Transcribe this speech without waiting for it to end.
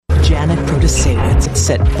Janet Protasewicz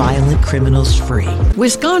set violent criminals free.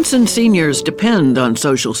 Wisconsin seniors depend on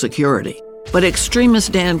Social Security, but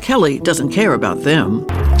extremist Dan Kelly doesn't care about them.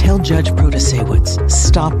 Tell Judge Protasewicz,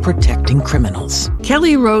 stop protecting criminals.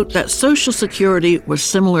 Kelly wrote that Social Security was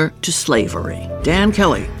similar to slavery. Dan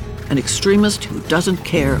Kelly, an extremist who doesn't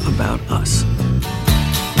care about us.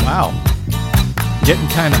 Wow. Getting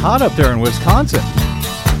kind of hot up there in Wisconsin.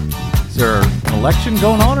 Is there an election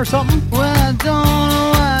going on or something? Well, I don't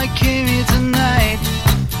know why I came here tonight.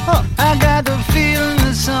 I got the feeling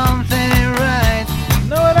that something ain't right.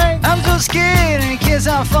 No, it ain't. I'm so scared in case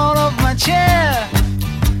I fall off my chair.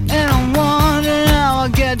 And I'm wondering how I'll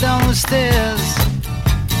get down the stairs.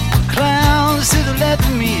 Clowns to the left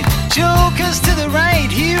of me, jokers to the right.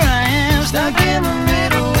 Here I am, stuck in the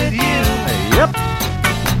middle with you. Yep.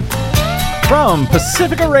 From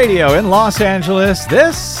Pacifica Radio in Los Angeles,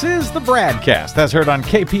 this is the BradCast. That's heard on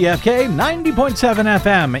KPFK 90.7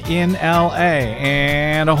 FM in LA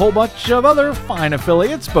and a whole bunch of other fine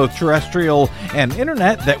affiliates, both terrestrial and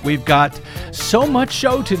internet, that we've got so much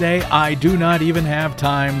show today I do not even have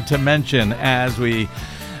time to mention as we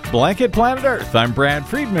blanket planet Earth. I'm Brad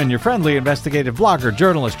Friedman, your friendly investigative blogger,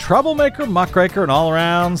 journalist, troublemaker, muckraker, and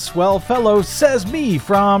all-around swell fellow, says me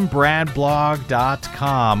from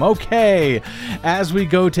bradblog.com. Okay, as we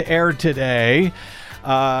go to air today,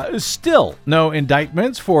 still no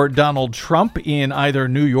indictments for Donald Trump in either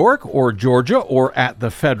New York or Georgia or at the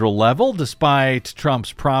federal level, despite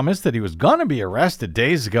Trump's promise that he was going to be arrested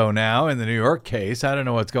days ago now in the New York case. I don't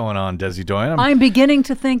know what's going on, Desi Doyen. I'm beginning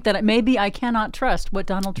to think that maybe I cannot trust what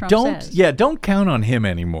Donald Trump says. Yeah, don't count on him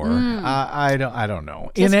anymore. I don't know.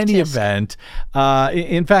 In any event,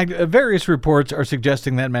 in fact, various reports are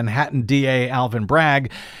suggesting that Manhattan DA Alvin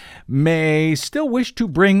Bragg may still wish to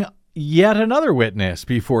bring yet another witness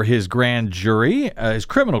before his grand jury, his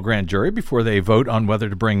criminal grand jury, before they vote on whether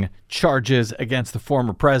to bring charges against the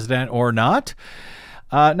former president or not.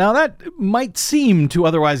 Now, that might seem to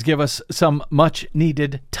otherwise give us some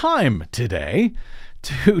much-needed time today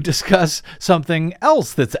to discuss something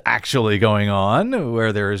else that's actually going on,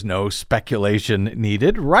 where there is no speculation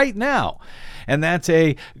needed right now. And that's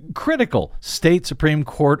a critical state Supreme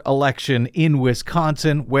Court election in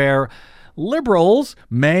Wisconsin where liberals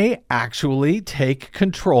may actually take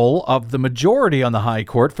control of the majority on the high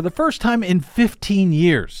court for the first time in 15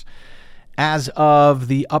 years as of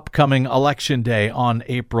the upcoming election day on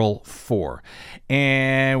April 4.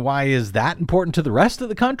 And why is that important to the rest of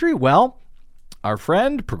the country? Well, our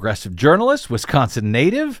friend, progressive journalist, Wisconsin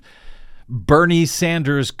native, Bernie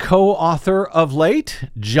Sanders co-author of late,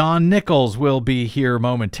 John Nichols, will be here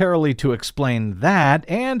momentarily to explain that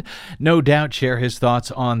and no doubt share his thoughts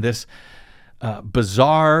on this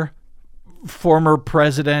bizarre former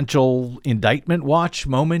presidential indictment watch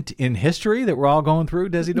moment in history that we're all going through,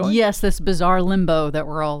 Desi Doyle? Yes, this bizarre limbo that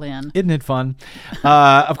we're all in. Isn't it fun?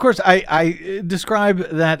 Of course, I describe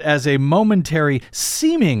that as a momentary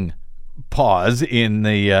seeming pause in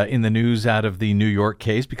the news out of the New York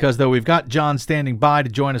case, because though we've got John standing by to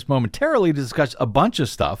join us momentarily to discuss a bunch of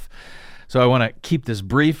stuff, so I want to keep this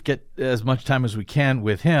brief, get as much time as we can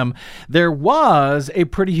with him. There was a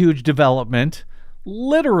pretty huge development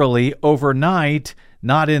literally overnight,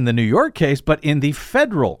 not in the New York case, but in the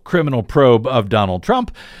federal criminal probe of Donald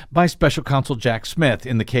Trump by Special Counsel Jack Smith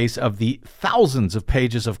in the case of the thousands of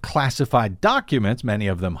pages of classified documents, many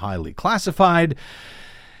of them highly classified,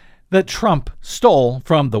 that Trump stole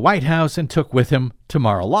from the White House and took with him to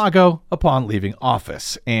Mar-a-Lago upon leaving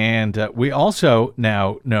office. And we also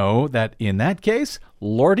now know that in that case,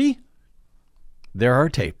 Lordy, there are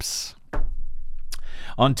tapes.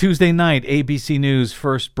 On Tuesday night, ABC News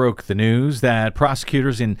first broke the news that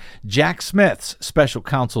prosecutors in Jack Smith's special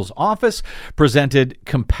counsel's office presented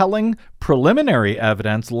compelling preliminary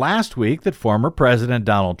evidence last week that former President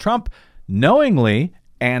Donald Trump knowingly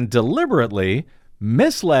and deliberately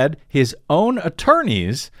misled his own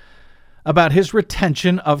attorneys about his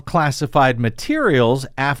retention of classified materials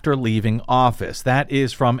after leaving office. That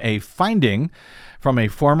is from a finding from a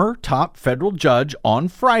former top federal judge on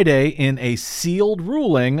Friday in a sealed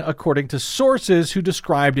ruling, according to sources who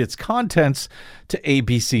described its contents to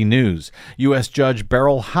ABC News. U.S. Judge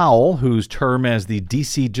Beryl Howell, whose term as the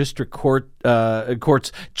D.C. District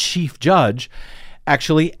Court's chief judge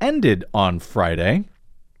actually ended on Friday,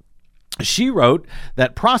 she wrote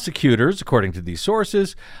that prosecutors, according to these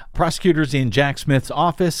sources, prosecutors in Jack Smith's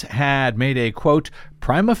office had made a, quote,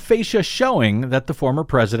 prima facie showing that the former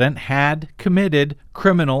president had committed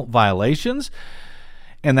criminal violations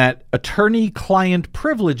and that attorney-client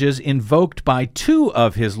privileges invoked by two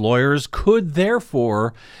of his lawyers could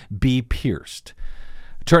therefore be pierced.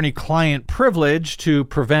 Attorney-client privilege to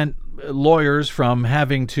prevent lawyers from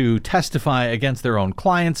having to testify against their own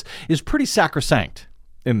clients is pretty sacrosanct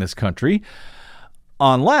in this country,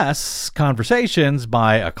 unless conversations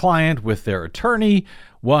by a client with their attorney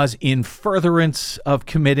was in furtherance of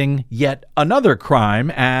committing yet another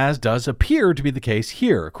crime, as does appear to be the case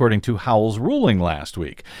here, according to Howell's ruling last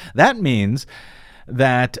week. That means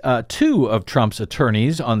that two of Trump's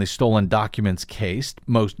attorneys on the stolen documents case,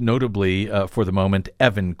 most notably for the moment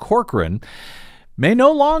Evan Corcoran, may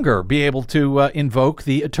no longer be able to invoke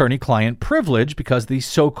the attorney-client privilege because the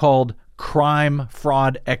so-called crime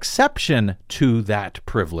fraud exception to that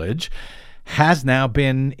privilege has now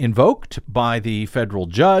been invoked by the federal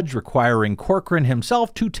judge, requiring Corcoran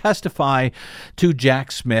himself to testify to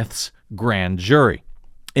Jack Smith's grand jury.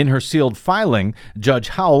 In her sealed filing, Judge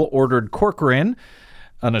Howell ordered Corcoran,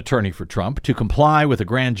 an attorney for Trump, to comply with a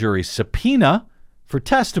grand jury subpoena for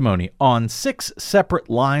testimony on 6 separate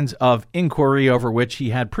lines of inquiry over which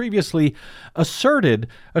he had previously asserted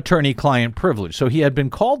attorney-client privilege. So he had been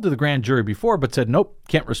called to the grand jury before but said, nope,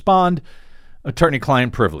 can't respond,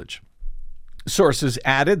 attorney-client privilege. Sources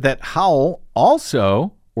added that Howell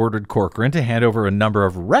also ordered Corcoran to hand over a number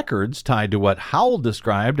of records tied to what Howell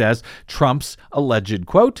described as Trump's alleged,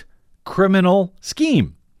 quote, criminal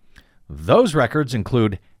scheme. Those records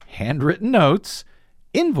include handwritten notes,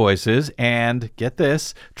 invoices, and, get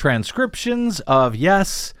this, transcriptions of,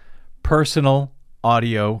 yes, personal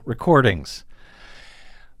audio recordings.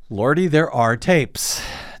 Lordy, there are tapes.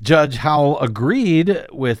 Judge Howell agreed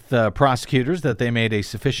with prosecutors that they made a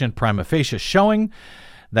sufficient prima facie showing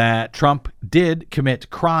that Trump did commit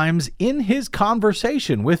crimes in his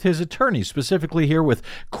conversation with his attorney, specifically here with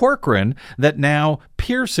Corcoran, that now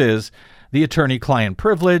pierces the attorney-client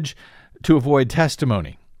privilege to avoid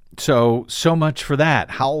testimony. So much for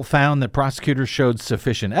that. Howell found that prosecutors showed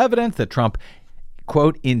sufficient evidence that Trump,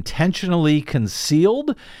 quote, intentionally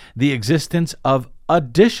concealed the existence of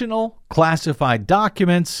additional classified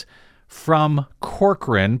documents from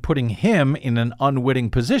Corcoran, putting him in an unwitting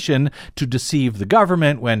position to deceive the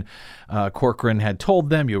government when Corcoran had told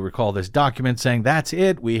them, you'll recall this document saying, that's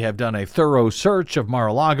it, we have done a thorough search of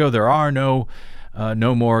Mar-a-Lago, there are no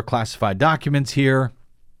more classified documents here,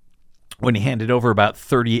 when he handed over about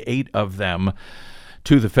 38 of them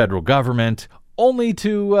to the federal government, only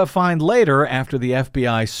to find later, after the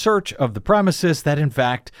FBI search of the premises, that in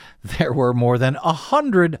fact there were more than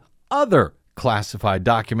 100 other classified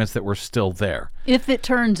documents that were still there. If it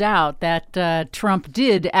turns out that Trump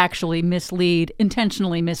did actually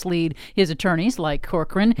intentionally mislead his attorneys like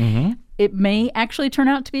Corcoran, it may actually turn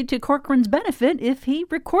out to be to Corcoran's benefit if he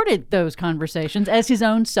recorded those conversations as his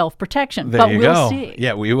own self-protection. There but you we'll go. see.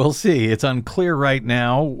 Yeah, we will see. It's unclear right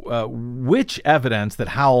now which evidence that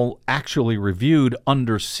Howell actually reviewed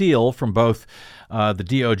under seal from both the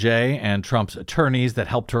DOJ and Trump's attorneys that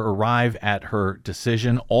helped her arrive at her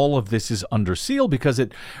decision. All of this is under seal because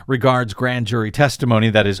it regards grand jury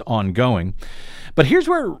testimony that is ongoing. But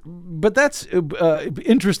that's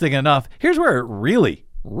interesting enough. Here's where it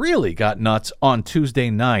really got nuts on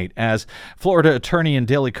Tuesday night, as Florida attorney and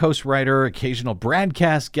Daily Kos writer, occasional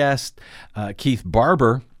BradCast guest Keith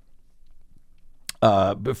Barber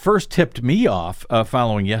first tipped me off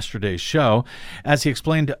following yesterday's show, as he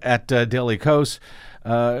explained at Daily Kos,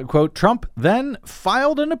 quote, Trump then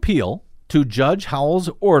filed an appeal to Judge Howell's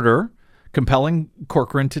order compelling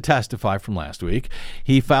Corcoran to testify from last week.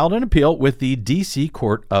 He filed an appeal with the D.C.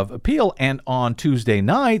 Court of Appeal, and on Tuesday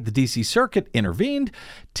night, the D.C. Circuit intervened,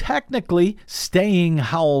 technically staying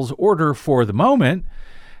Howell's order for the moment.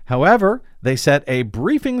 However, they set a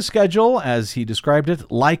briefing schedule, as he described it,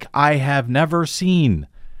 like I have never seen,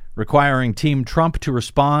 requiring Team Trump to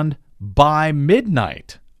respond by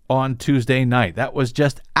midnight on Tuesday night. That was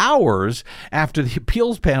just hours after the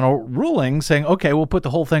appeals panel ruling saying, okay, we'll put the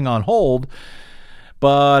whole thing on hold,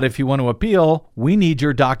 but if you want to appeal, we need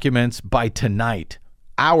your documents by tonight,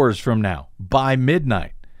 hours from now, by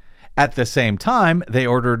midnight. At the same time, they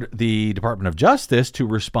ordered the Department of Justice to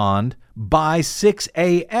respond by 6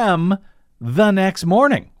 a.m. the next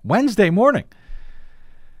morning, Wednesday morning.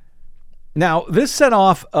 Now, this set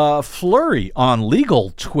off a flurry on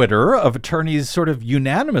legal Twitter of attorneys sort of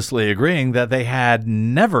unanimously agreeing that they had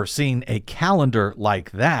never seen a calendar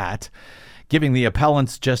like that, giving the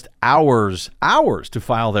appellants just hours to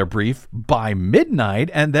file their brief by midnight,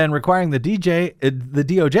 and then requiring the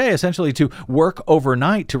DOJ essentially to work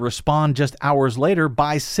overnight to respond just hours later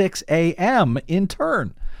by 6 a.m. in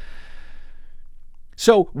turn.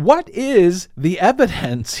 So what is the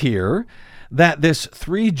evidence here that this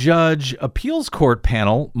 3-judge appeals court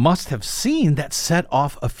panel must have seen that set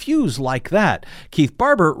off a fuse like that. Keith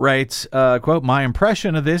Barber writes, quote, "My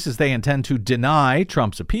impression of this is they intend to deny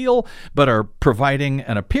Trump's appeal, but are providing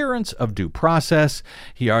an appearance of due process."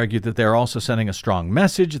 He argued that they're also sending a strong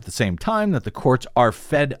message at the same time that the courts are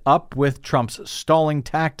fed up with Trump's stalling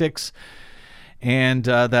tactics, and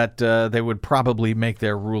that they would probably make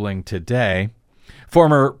their ruling today.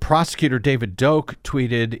 Former prosecutor David Doak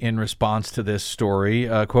tweeted in response to this story,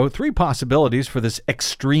 quote, "3 possibilities for this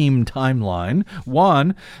extreme timeline.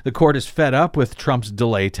 1, the court is fed up with Trump's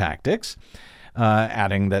delay tactics,"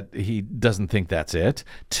 adding that he doesn't think that's it.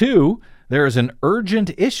 2, there is an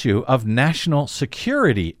urgent issue of national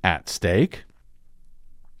security at stake.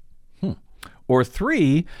 Or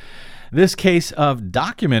 3, this case of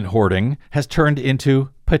document hoarding has turned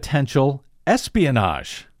into potential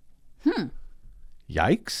espionage.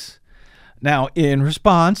 Yikes. Now, in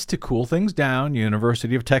response to cool things down,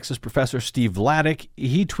 University of Texas professor Steve Vladeck,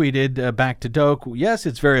 he tweeted back to Doak, "Yes,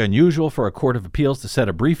 it's very unusual for a court of appeals to set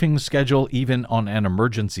a briefing schedule even on an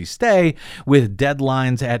emergency stay with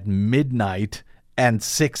deadlines at midnight and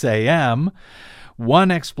 6 a.m.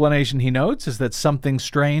 One explanation, he notes, is that something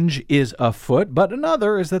strange is afoot, but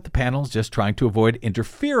another is that the panel is just trying to avoid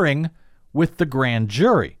interfering with the grand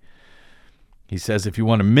jury. He says if you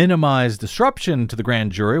want to minimize disruption to the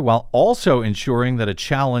grand jury while also ensuring that a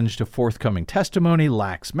challenge to forthcoming testimony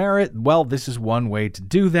lacks merit, well, this is one way to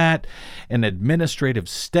do that, an administrative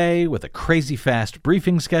stay with a crazy fast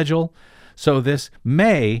briefing schedule. So this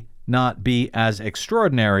may not be as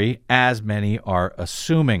extraordinary as many are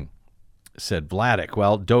assuming," said Vladeck.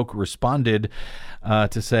 Well, Doak responded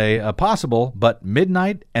to say, possible, but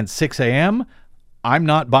midnight and 6 a.m., I'm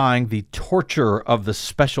not buying the torture of the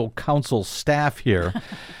special counsel staff here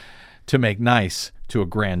to make nice to a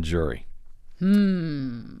grand jury.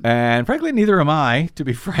 And frankly, neither am I, to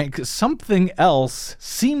be frank. Something else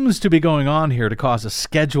seems to be going on here to cause a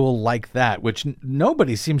schedule like that, which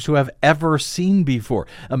nobody seems to have ever seen before.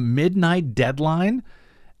 A midnight deadline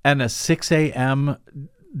and a 6 a.m.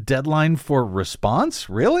 deadline for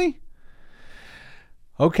response? Really?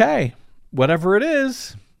 Okay. Whatever it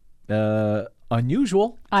is,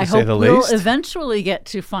 unusual, to say the least. I hope we'll eventually get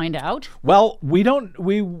to find out. Well, we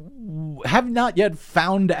have not yet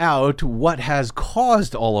found out what has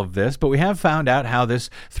caused all of this, but we have found out how this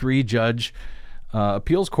 3-judge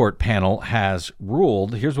appeals court panel has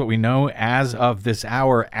ruled. Here's what we know as of this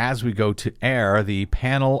hour as we go to air. The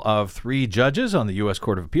panel of 3 judges on the U.S.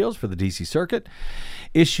 Court of Appeals for the D.C. Circuit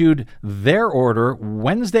issued their order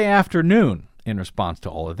Wednesday afternoon in response to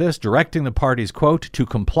all of this, directing the parties, quote, to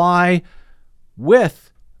comply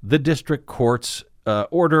with the district court's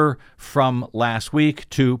order from last week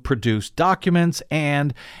to produce documents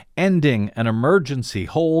and ending an emergency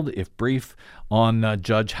hold, if brief, on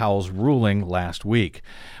Judge Howell's ruling last week,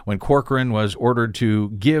 when Corcoran was ordered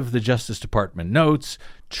to give the Justice Department notes,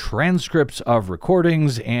 transcripts of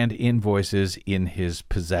recordings, and invoices in his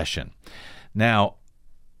possession. Now,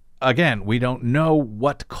 again, we don't know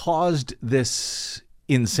what caused this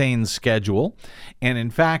insane schedule, and in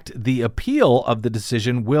fact, the appeal of the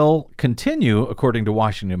decision will continue, according to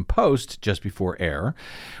Washington Post, just before air,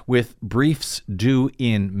 with briefs due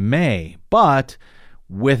in May, but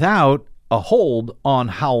without a hold on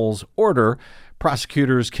Howell's order.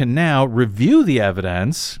 Prosecutors can now review the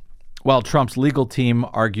evidence while Trump's legal team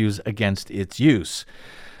argues against its use.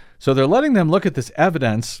 So they're letting them look at this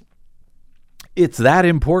evidence. It's that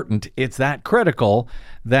important, it's that critical,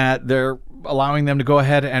 that they're allowing them to go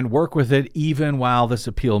ahead and work with it even while this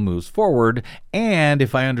appeal moves forward. And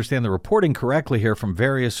if I understand the reporting correctly here from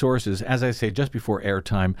various sources, as I say, just before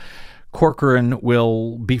airtime, Corcoran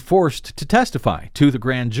will be forced to testify to the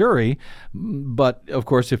grand jury. But, of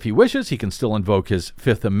course, if he wishes, he can still invoke his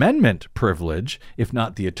Fifth Amendment privilege, if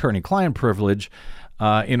not the attorney-client privilege,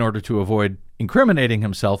 in order to avoid incriminating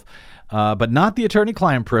himself, but not the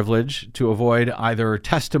attorney-client privilege to avoid either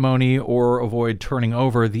testimony or avoid turning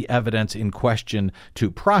over the evidence in question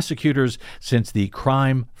to prosecutors, since the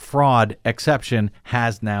crime-fraud exception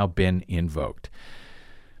has now been invoked.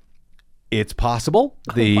 It's possible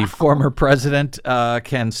the former president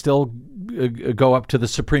can still go up to the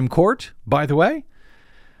Supreme Court, by the way,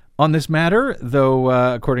 on this matter, though,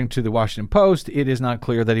 according to the Washington Post, it is not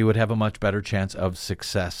clear that he would have a much better chance of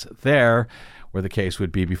success there, where the case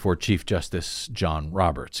would be before Chief Justice John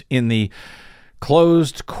Roberts. In the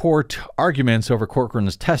closed court arguments over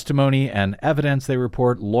Corcoran's testimony and evidence, they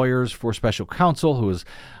report lawyers for special counsel who is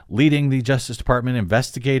leading the Justice Department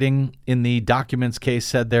investigating in the documents case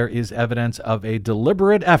said there is evidence of a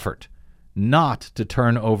deliberate effort not to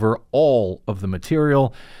turn over all of the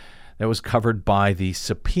material. that was covered by the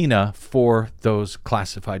subpoena for those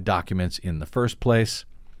classified documents in the first place.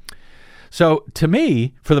 So to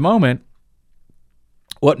me, for the moment,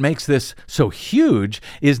 what makes this so huge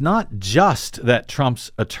is not just that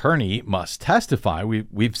Trump's attorney must testify.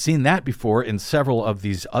 We've seen that before in several of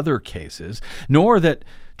these other cases, nor that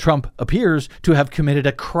Trump appears to have committed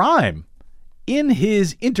a crime in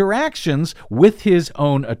his interactions with his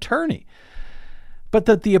own attorney, but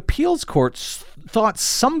that the appeals courts thought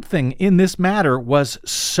something in this matter was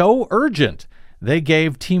so urgent, they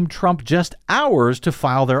gave Team Trump just hours to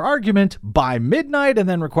file their argument by midnight and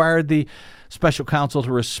then required the special counsel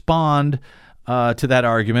to respond to that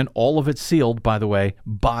argument, all of it sealed, by the way,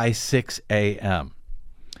 by 6 a.m.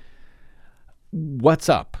 What's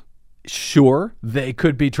up? Sure, they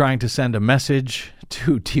could be trying to send a message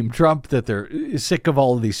to Team Trump that they're sick of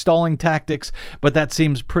all of these stalling tactics, but that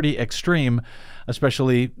seems pretty extreme,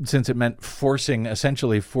 especially since it meant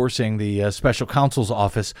essentially forcing the special counsel's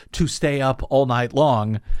office to stay up all night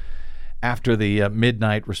long after the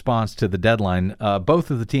midnight response to the deadline. Both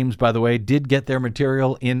of the teams, by the way, did get their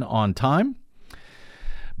material in on time.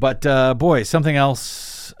 But boy, something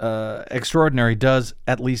else extraordinary does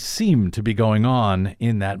at least seem to be going on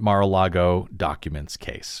in that Mar-a-Lago documents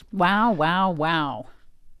case. Wow, wow, wow.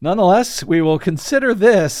 Nonetheless, we will consider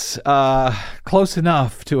this close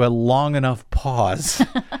enough to a long enough pause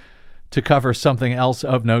to cover something else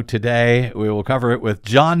of note today. We will cover it with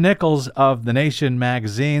John Nichols of The Nation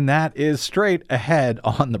magazine. That is straight ahead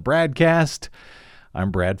on the BradCast. I'm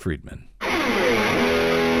Brad Friedman.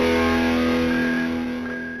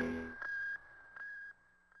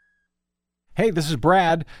 Hey, this is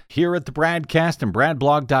Brad. Here at the BradCast and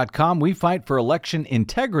BradBlog.com, we fight for election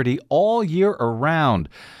integrity all year around,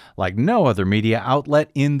 like no other media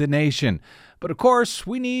outlet in the nation. But of course,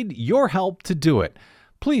 we need your help to do it.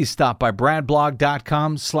 Please stop by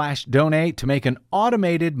BradBlog.com/donate to make an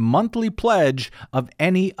automated monthly pledge of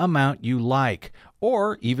any amount you like,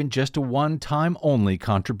 or even just a one-time only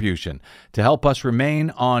contribution to help us remain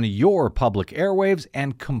on your public airwaves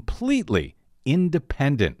and completely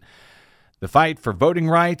independent. The fight for voting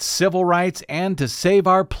rights, civil rights, and to save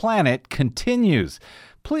our planet continues.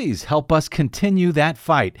 Please help us continue that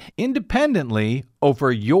fight independently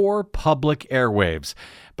over your public airwaves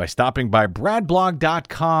by stopping by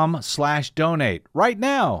bradblog.com/donate right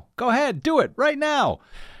now. Go ahead, do it right now.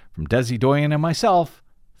 From Desi Doyen and myself,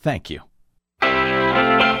 thank you.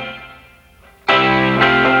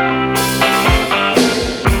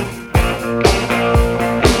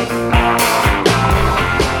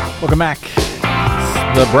 Welcome back.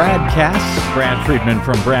 It's the BradCast, Brad Friedman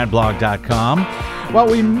from BradBlog.com. Well,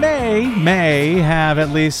 we may have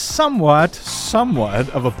at least somewhat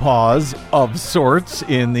of a pause of sorts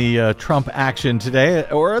in the Trump action today,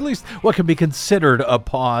 or at least what can be considered a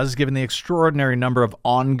pause, given the extraordinary number of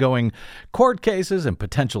ongoing court cases and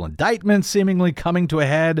potential indictments seemingly coming to a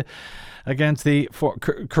head against the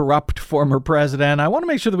corrupt former president. I want to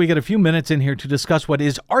make sure that we get a few minutes in here to discuss what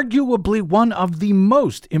is arguably one of the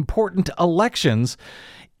most important elections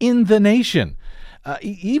in the nation.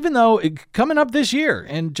 Even though coming up this year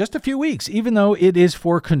in just a few weeks, even though it is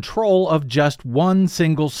for control of just one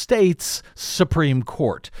single state's Supreme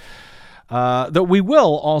Court. Though we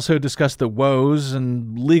will also discuss the woes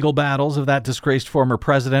and legal battles of that disgraced former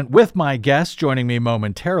president with my guest joining me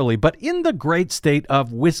momentarily, but in the great state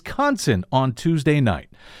of Wisconsin on Tuesday night.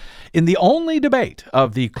 In the only debate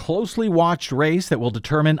of the closely watched race that will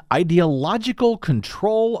determine ideological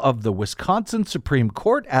control of the Wisconsin Supreme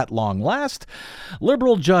Court at long last,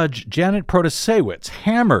 liberal judge Janet Protasewicz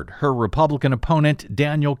hammered her Republican opponent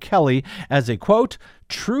Daniel Kelly as a, quote,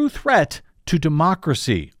 true threat to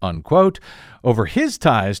democracy, unquote, over his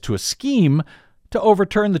ties to a scheme to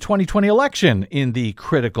overturn the 2020 election in the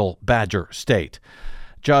critical Badger State.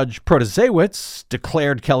 Judge Protasewicz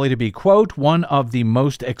declared Kelly to be, quote, one of the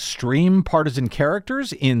most extreme partisan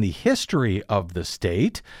characters in the history of the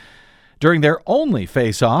state. During their only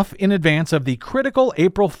face-off in advance of the critical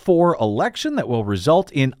April 4 election that will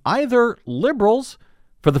result in either liberals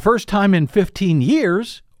for the first time in 15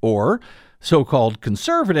 years or so-called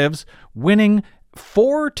conservatives winning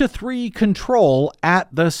 4-3 control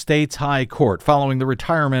at the state's high court following the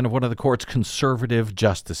retirement of one of the court's conservative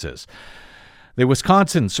justices. The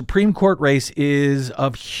Wisconsin Supreme Court race is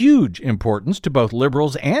of huge importance to both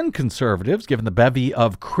liberals and conservatives, given the bevy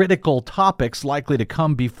of critical topics likely to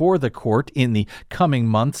come before the court in the coming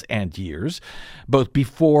months and years, both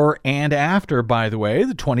before and after, by the way,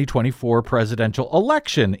 the 2024 presidential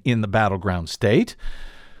election in the battleground state.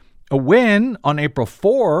 A win on April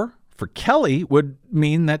 4 for Kelly would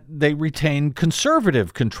mean that they retain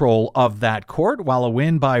conservative control of that court, while a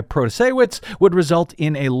win by Protasewicz would result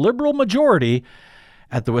in a liberal majority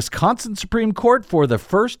at the Wisconsin Supreme Court for the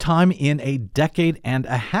first time in a decade and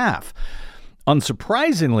a half.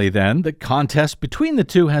 Unsurprisingly, then, the contest between the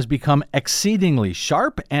two has become exceedingly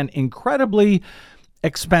sharp and incredibly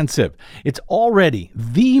expensive. It's already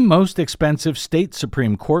the most expensive state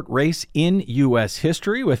Supreme Court race in U.S.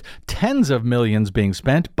 history, with tens of millions being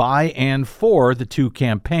spent by and for the two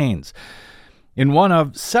campaigns. In one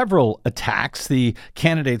of several attacks the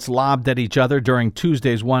candidates lobbed at each other during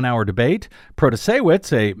Tuesday's one-hour debate,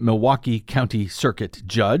 Protasewicz, a Milwaukee County Circuit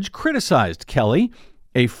judge, criticized Kelly,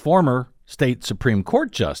 a former state Supreme Court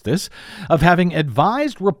justice, of having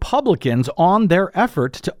advised Republicans on their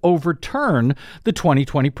effort to overturn the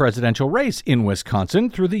 2020 presidential race in Wisconsin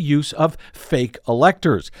through the use of fake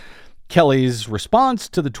electors. Kelly's response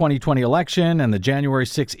to the 2020 election and the January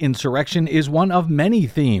 6 insurrection is one of many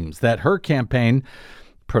themes that her campaign,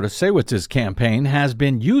 Protasewicz's campaign, has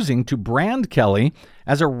been using to brand Kelly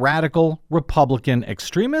as a radical Republican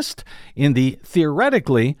extremist in the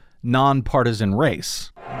theoretically nonpartisan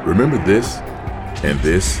race. Remember this, and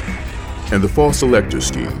the false elector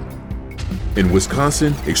scheme. In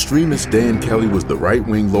Wisconsin, extremist Dan Kelly was the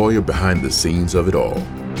right-wing lawyer behind the scenes of it all.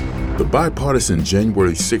 The bipartisan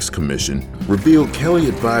January 6 Commission revealed Kelly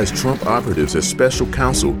advised Trump operatives as special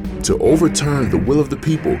counsel to overturn the will of the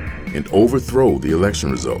people and overthrow the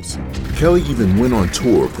election results. Kelly even went on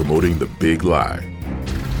tour promoting the big lie.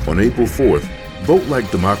 On April 4th, vote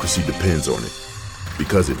like democracy depends on it,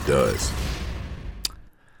 because it does.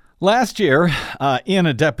 Last year, in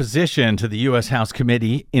a deposition to the U.S. House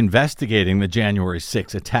committee investigating the January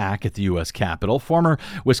 6 attack at the U.S. Capitol, former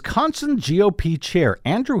Wisconsin GOP chair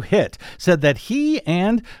Andrew Hitt said that he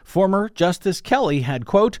and former Justice Kelly had,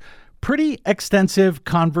 quote, pretty extensive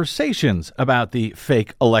conversations about the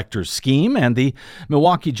fake electors scheme, and the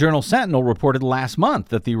Milwaukee Journal-Sentinel reported last month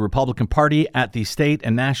that the Republican Party at the state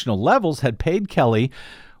and national levels had paid Kelly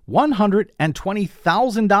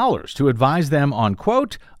 $120,000 to advise them on,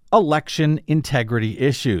 quote, election integrity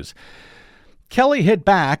issues. Kelly hit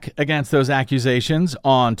back against those accusations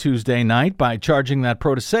on Tuesday night by charging that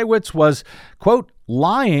Protasewicz was, quote,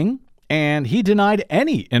 lying, and he denied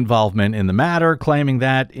any involvement in the matter, claiming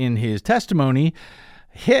that in his testimony,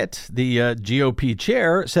 Hitt, the GOP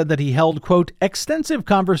chair, said that he held, quote, extensive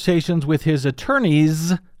conversations with his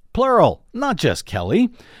attorneys, plural, not just Kelly.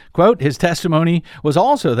 Quote, his testimony was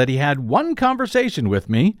also that he had one conversation with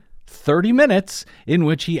me, 30 minutes, in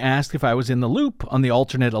which he asked if I was in the loop on the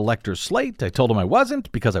alternate elector slate. I told him I wasn't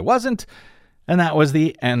because I wasn't, and that was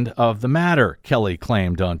the end of the matter, Kelly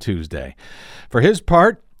claimed on Tuesday. For his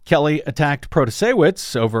part, Kelly attacked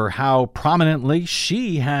Protasewicz over how prominently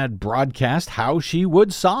she had broadcast how she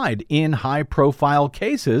would side in high-profile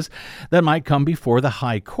cases that might come before the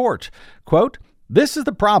high court. Quote, this is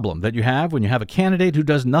the problem that you have when you have a candidate who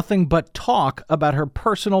does nothing but talk about her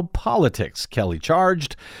personal politics, Kelly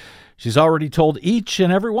charged. She's already told each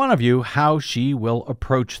and every one of you how she will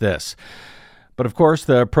approach this. But of course,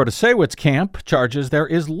 the Protasewicz camp charges there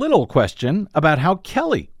is little question about how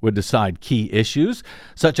Kelly would decide key issues,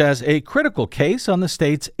 such as a critical case on the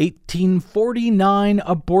state's 1849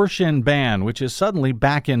 abortion ban, which is suddenly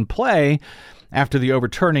back in play after the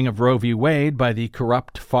overturning of Roe v. Wade by the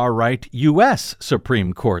corrupt far-right U.S.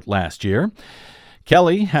 Supreme Court last year.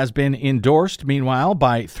 Kelly has been endorsed, meanwhile,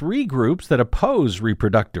 by 3 groups that oppose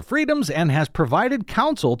reproductive freedoms and has provided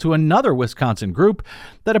counsel to another Wisconsin group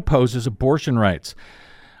that opposes abortion rights.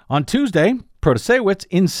 On Tuesday, Protasewicz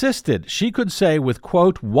insisted she could say with,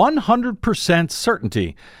 quote, 100%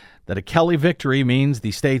 certainty that a Kelly victory means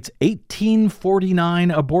the state's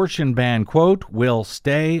 1849 abortion ban, quote, will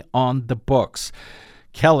stay on the books.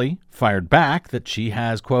 Kelly fired back that she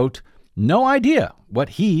has, quote, no idea what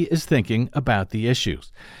he is thinking about the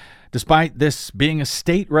issues. Despite this being a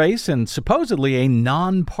state race and supposedly a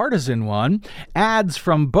nonpartisan one, ads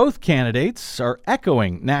from both candidates are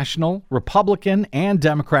echoing national Republican and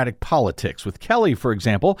Democratic politics, with Kelly, for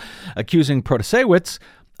example, accusing Protasewicz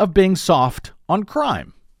of being soft on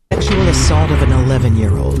crime. Sexual assault of an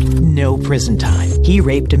 11-year-old. No prison time. He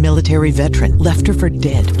raped a military veteran, left her for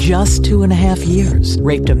dead. Just 2.5 years.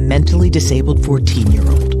 Raped a mentally disabled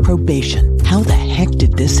 14-year-old. Probation. How the heck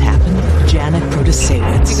did this happen? Janet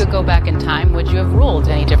Protasewicz. If you could go back in time, would you have ruled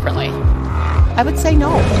any differently? I would say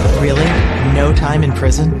no. Really? No time in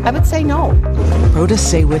prison? I would say no.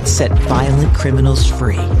 Protasewicz set violent criminals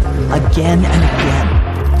free. Again and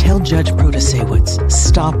again. Tell Judge Protasewicz,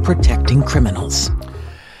 stop protecting criminals.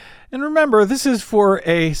 And remember, this is for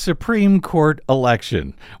a Supreme Court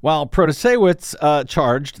election. While Protasewicz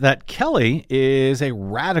charged that Kelly is a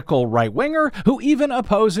radical right-winger who even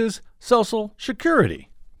opposes Social Security.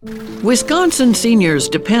 Wisconsin seniors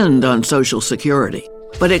depend on Social Security,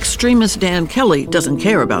 but extremist Dan Kelly doesn't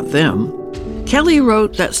care about them. Kelly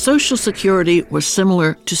wrote that Social Security was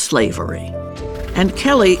similar to slavery. And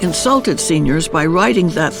Kelly insulted seniors by writing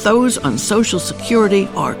that those on Social Security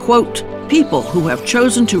are, quote, people who have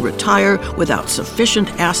chosen to retire without sufficient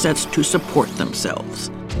assets to support themselves.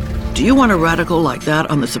 Do you want a radical like that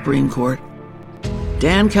on the Supreme Court?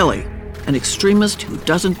 Dan Kelly, an extremist who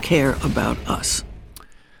doesn't care about us.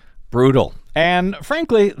 Brutal. And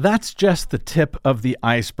frankly, that's just the tip of the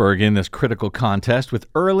iceberg in this critical contest, with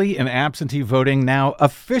early and absentee voting now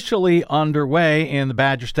officially underway in the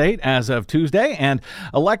Badger State as of Tuesday, and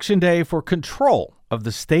Election Day for control of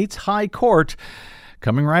the state's high court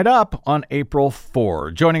coming right up on April 4.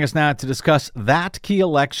 Joining us now to discuss that key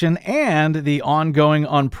election and the ongoing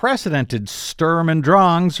unprecedented sturm and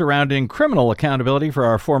drang surrounding criminal accountability for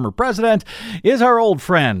our former president is our old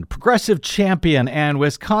friend, progressive champion, and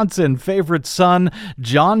Wisconsin favorite son,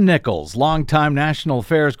 John Nichols, longtime national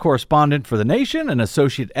affairs correspondent for The Nation and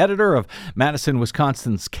associate editor of Madison,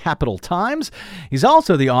 Wisconsin's Capital Times. He's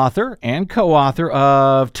also the author and co-author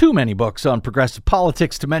of too many books on progressive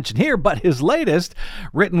politics to mention here, but his latest,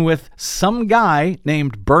 written with some guy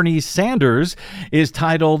named Bernie Sanders, is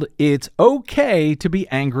titled It's Okay to Be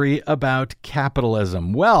Angry About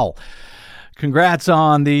Capitalism. Well, congrats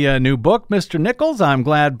on the new book, Mr. Nichols. I'm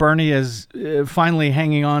glad Bernie is finally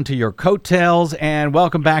hanging on to your coattails, and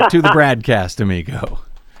welcome back to the BradCast, amigo.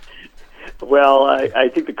 Well, I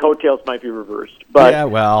think the coattails might be reversed, but yeah,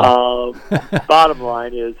 well, bottom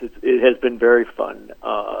line is it has been very fun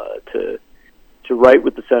to write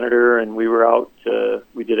with the senator, and we were out.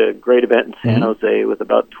 We did a great event in San Jose with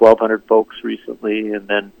about 1,200 folks recently, and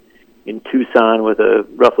then in Tucson with a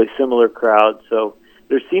roughly similar crowd. So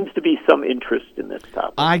there seems to be some interest in this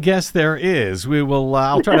topic. I guess there is. We will.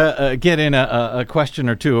 I'll try to get in a question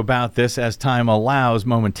or two about this as time allows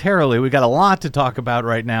momentarily. We got a lot to talk about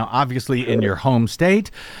right now, obviously in your home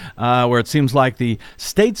state, where it seems like the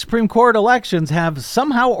state Supreme Court elections have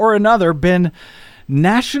somehow or another been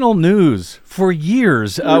national news for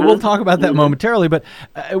years. We'll talk about that momentarily, but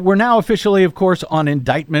we're now officially, of course, on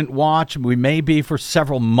indictment watch. We may be for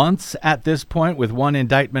several months at this point, with one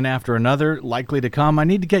indictment after another likely to come. I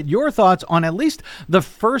need to get your thoughts on at least the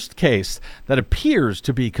first case that appears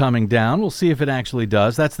to be coming down. We'll see if it actually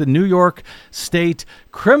does. That's the New York State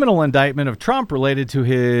criminal indictment of Trump related to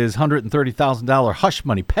his $130,000 hush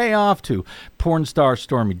money payoff to porn star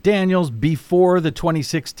Stormy Daniels before the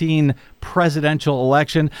 2016 presidential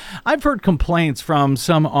election. I've heard complaints from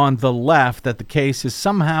some on the left that the case is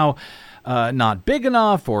somehow not big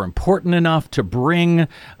enough or important enough to bring,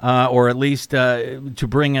 or at least to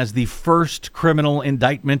bring as the first criminal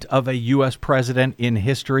indictment of a U.S. president in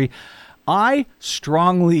history. I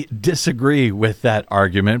strongly disagree with that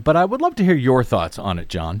argument, but I would love to hear your thoughts on it,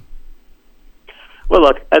 John. Well,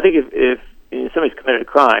 look, I think if somebody's committed a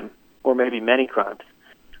crime, or maybe many crimes,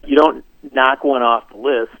 you don't knock one off the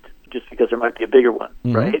list just because there might be a bigger one,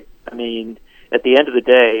 right? I mean, at the end of the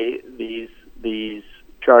day, these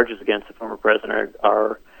charges against the former president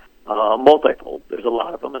are multifold. There's a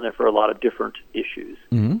lot of them, and they're for a lot of different issues.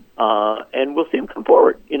 And we'll see them come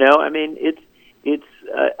forward. You know, I mean, it's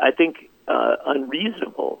I think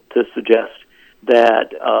unreasonable to suggest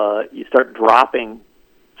that you start dropping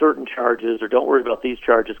certain charges or don't worry about these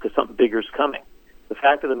charges because something bigger is coming. The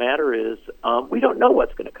fact of the matter is, we don't know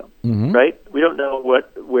what's going to come, right? We don't know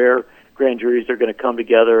where grand juries are going to come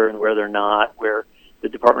together and where they're not, where the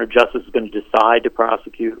Department of Justice is going to decide to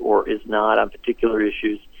prosecute or is not on particular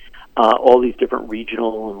issues, all these different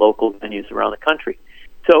regional and local venues around the country.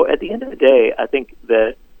 So at the end of the day, I think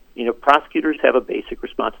that, you know, prosecutors have a basic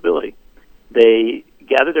responsibility. They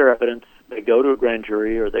gather their evidence, they go to a grand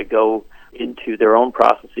jury, or they go into their own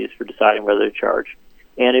processes for deciding whether to charge.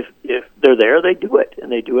 And if they're there, they do it,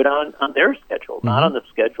 and they do it on their schedule, not on the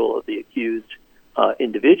schedule of the accused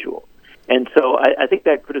individual. And so I think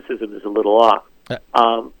that criticism is a little off.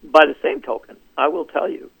 By the same token, I will tell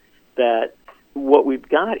you that what we've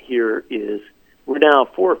got here is we're now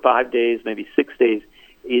 4 or 5 days, maybe 6 days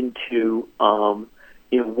into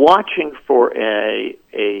watching for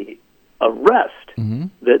a arrest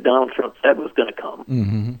that Donald Trump said was going to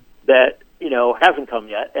come, that hasn't come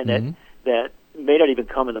yet, and that may not even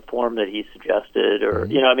come in the form that he suggested, or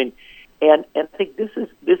and I think this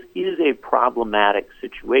is a problematic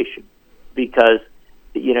situation because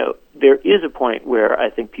there is a point where I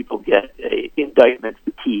think people get a indictment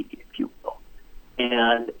fatigue, if you will,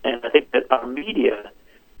 And I think that our media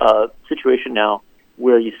situation now,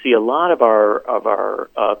 where you see a lot of our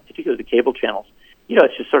particularly the cable channels,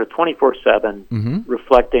 it's just sort of 24/7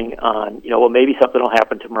 reflecting on, well, maybe something will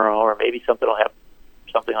happen tomorrow, or maybe something will happen,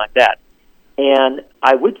 something like that. And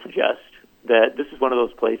I would suggest that this is one of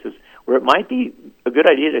those places where it might be a good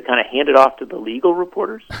idea to kind of hand it off to the legal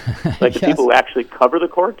reporters, like the people who actually cover the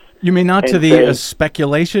courts. You mean not to the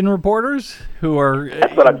speculation reporters who are...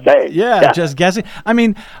 That's what I'm saying. Yeah, just guessing. I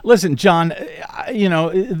mean, listen, John,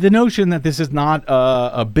 the notion that this is not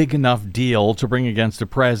a big enough deal to bring against the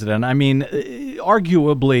president, I mean,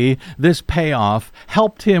 arguably, this payoff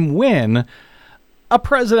helped him win a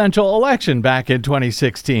presidential election back in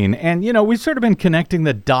 2016. And, we've sort of been connecting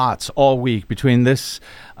the dots all week between this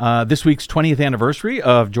week's 20th anniversary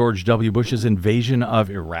of George W. Bush's invasion of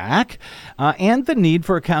Iraq and the need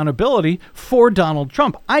for accountability for Donald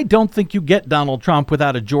Trump. I don't think you get Donald Trump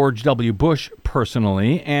without a George W. Bush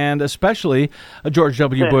personally, and especially a George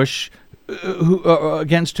W. Bush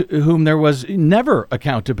against whom there was never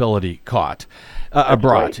accountability brought.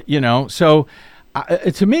 Right. So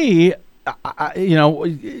to me,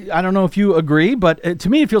 I don't know if you agree, but to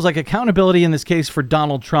me, it feels like accountability in this case for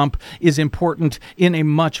Donald Trump is important in a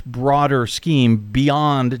much broader scheme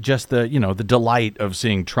beyond just the delight of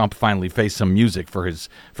seeing Trump finally face some music for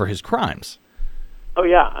his crimes. Oh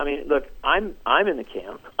yeah, I mean, look, I'm in the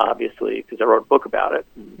camp, obviously, because I wrote a book about it,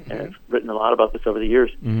 and I've written a lot about this over the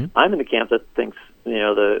years. I'm in the camp that thinks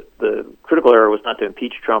the critical error was not to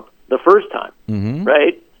impeach Trump the first time,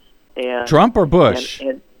 right? And Trump or Bush?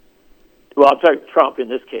 Well, I'm sorry, Trump in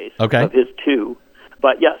this case, okay, of his two.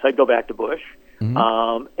 But yes, I'd go back to Bush.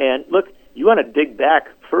 And look, you want to dig back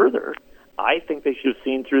further, I think they should have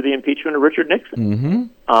seen through the impeachment of Richard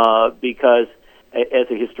Nixon. Because as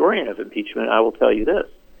a historian of impeachment, I will tell you this,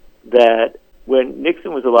 that when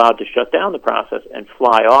Nixon was allowed to shut down the process and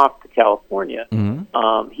fly off to California,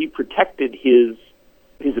 he protected his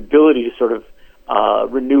ability to sort of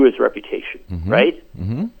renew his reputation, right?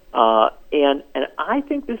 And I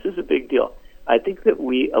think this is a big deal. I think that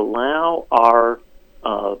we allow our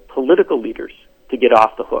political leaders to get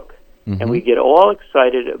off the hook. And we get all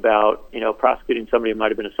excited about, prosecuting somebody who might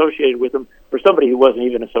have been associated with them, or somebody who wasn't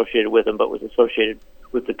even associated with them, but was associated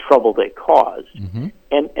with the trouble they caused.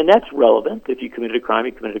 And that's relevant. If you committed a crime,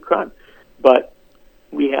 you committed a crime. But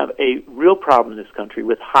we have a real problem in this country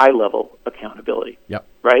with high-level accountability,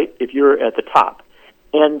 right? If you're at the top.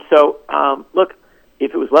 And so, look,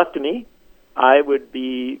 if it was left to me, I would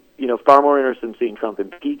be, far more interested in seeing Trump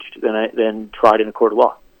impeached than tried in a court of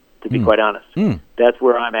law, to be quite honest. That's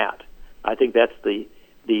where I'm at. I think that's the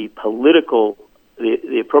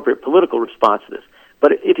appropriate political response to this.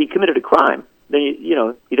 But if he committed a crime, then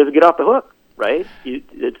he doesn't get off the hook, right?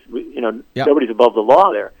 Nobody's above the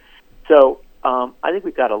law there. So I think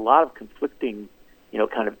we've got a lot of conflicting,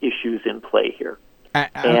 kind of issues in play here.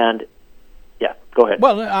 And yeah, go ahead.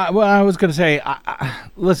 Well, I was going to say,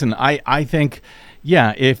 listen, I think,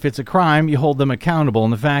 if it's a crime, you hold them accountable.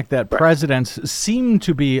 And the fact that presidents seem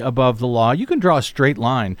to be above the law, you can draw a straight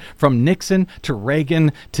line from Nixon to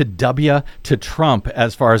Reagan to W to Trump,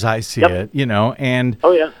 as far as I see it, and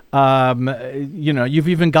you've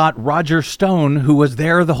even got Roger Stone, who was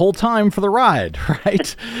there the whole time for the ride,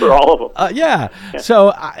 right? For all of them.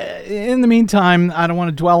 So in the meantime, I don't want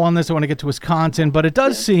to dwell on this. I want to get to Wisconsin, but it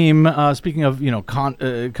does seem, speaking of,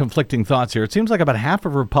 conflicting thoughts here, it seems like about half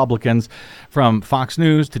of Republicans, from Fox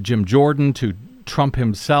News to Jim Jordan to Trump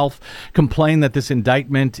himself, complain that this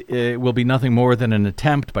indictment will be nothing more than an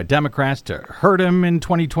attempt by Democrats to hurt him in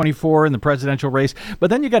 2024 in the presidential race. But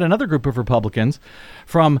then you got another group of Republicans,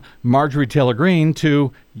 from Marjorie Taylor Greene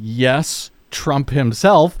to, Trump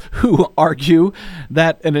himself, who argue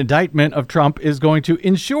that an indictment of Trump is going to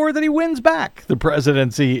ensure that he wins back the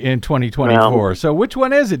presidency in 2024. So which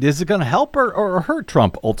one is it? Is it going to help or hurt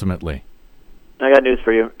Trump ultimately? I got news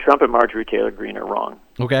for you. Trump and Marjorie Taylor Greene are wrong.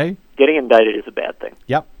 Okay. Getting indicted is a bad thing.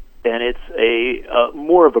 Yep. And it's a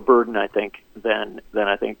more of a burden, I think, than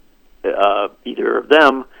I think either of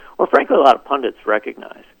them, or frankly, a lot of pundits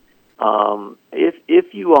recognize.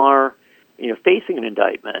 If you are, facing an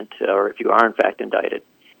indictment, or if you are in fact indicted,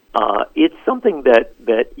 it's something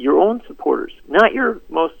that your own supporters, not your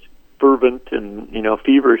most fervent and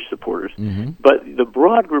feverish supporters, but the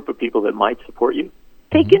broad group of people that might support you,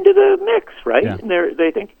 take into the mix, right? Yeah. And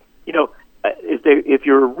they think, if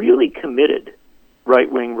you're a really committed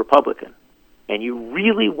right-wing Republican and you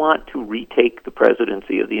really want to retake the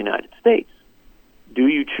presidency of the United States, do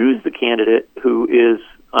you choose the candidate who is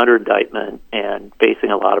under indictment and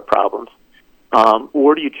facing a lot of problems,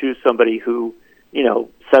 or do you choose somebody who,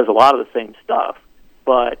 says a lot of the same stuff,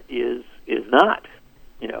 but is is not,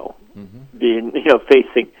 being,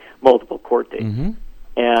 facing multiple court dates.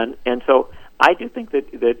 And so I do think that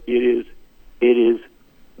it is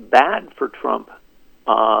bad for Trump,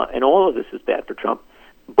 and all of this is bad for Trump,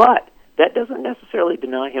 but that doesn't necessarily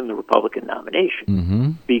deny him the Republican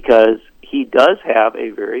nomination because he does have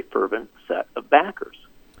a very fervent set of backers.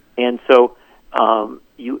 And so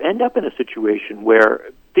you end up in a situation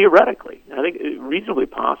where, theoretically, I think it's reasonably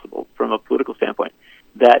possible from a political standpoint,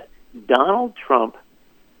 that Donald Trump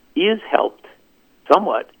is helped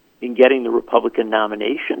somewhat in getting the Republican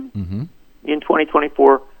nomination in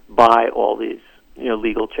 2024 by all these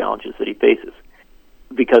legal challenges that he faces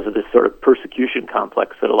because of this sort of persecution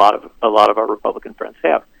complex that a lot of our Republican friends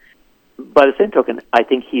have. By the same token, I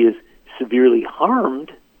think he is severely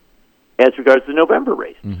harmed as regards the November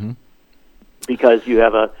race because you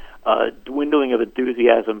have a dwindling of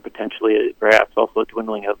enthusiasm, potentially perhaps also a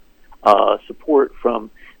dwindling of support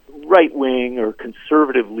from right-wing or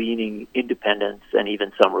conservative-leaning independents and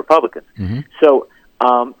even some Republicans. So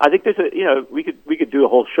I think there's we could do a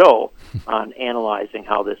whole show on analyzing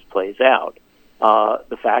how this plays out.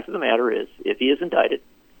 The fact of the matter is, if he is indicted,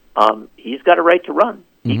 he's got a right to run.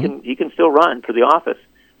 He can still run for the office,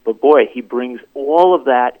 but boy, he brings all of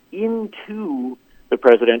that into the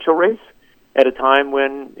presidential race at a time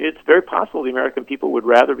when it's very possible the American people would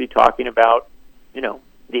rather be talking about,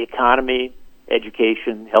 the economy,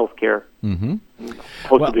 education, healthcare,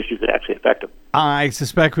 host of issues that actually affect them. I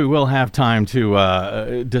suspect we will have time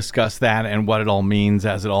to discuss that and what it all means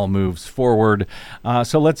as it all moves forward.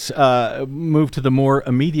 So let's move to the more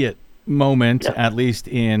immediate moment, at least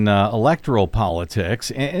in electoral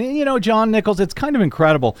politics. And John Nichols, it's kind of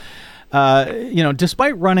incredible.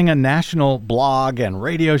 Despite running a national blog and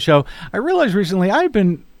radio show, I realized recently I've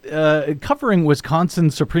been covering Wisconsin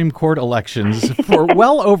Supreme Court elections for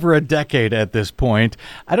well over a decade at this point.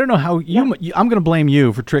 I don't know how I'm going to blame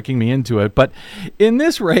you for tricking me into it, but in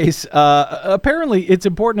this race, apparently it's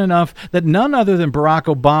important enough that none other than Barack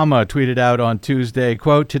Obama tweeted out on Tuesday,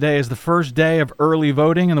 quote, "Today is the first day of early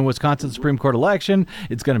voting in the Wisconsin Supreme Court election.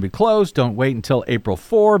 It's going to be close. Don't wait until April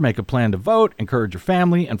 4. Make a plan to vote. Encourage your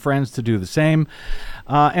family and friends to do the same."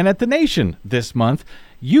 And at The Nation this month,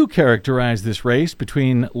 you characterized this race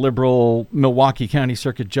between liberal Milwaukee County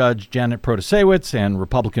Circuit Judge Janet Protasewicz and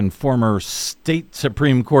Republican former state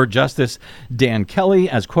Supreme Court Justice Dan Kelly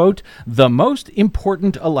as, quote, "the most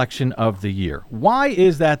important election of the year." Why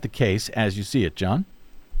is that the case as you see it, John?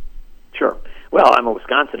 Sure. Well, I'm a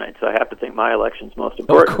Wisconsinite, so I have to think my election's most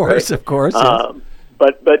important. Of course. Yes.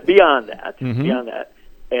 But beyond that,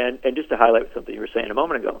 and just to highlight something you were saying a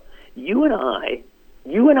moment ago, you and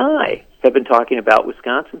I have been talking about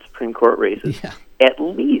Wisconsin Supreme Court races at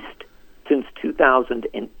least since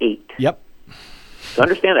 2008. Yep. So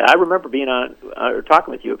understand that. I remember being on or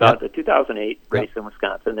talking with you about the 2008 race in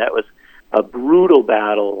Wisconsin. That was a brutal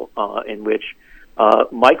battle in which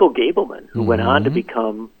Michael Gableman, who went on to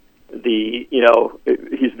become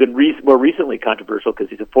he's been more recently controversial because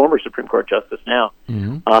he's a former Supreme Court justice now,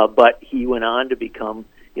 but he went on to become,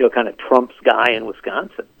 kind of Trump's guy in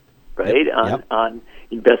Wisconsin. Right, on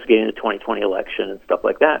investigating the 2020 election and stuff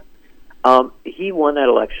like that. He won that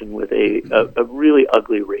election with a really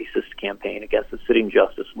ugly racist campaign against the sitting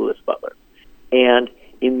Justice Louis Butler. And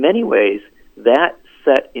in many ways, that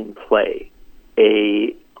set in play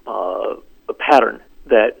a pattern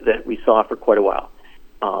that we saw for quite a while.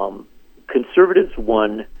 Conservatives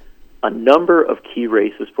won a number of key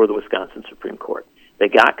races for the Wisconsin Supreme Court. They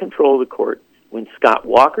got control of the court when Scott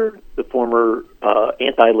Walker, the former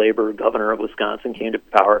anti-labor governor of Wisconsin, came to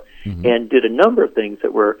power and did a number of things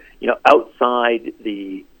that were, outside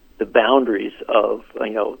the boundaries of,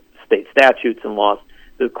 state statutes and laws.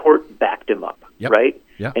 The court backed him up, right?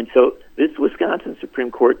 Yep. And so this Wisconsin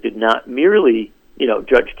Supreme Court did not merely,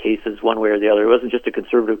 judge cases one way or the other. It wasn't just a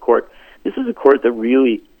conservative court. This is a court that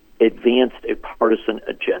really advanced a partisan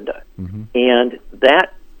agenda. And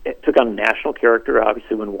that took on a national character,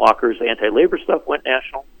 obviously, when Walker's anti-labor stuff went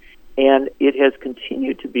national, and it has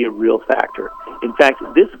continued to be a real factor. In fact,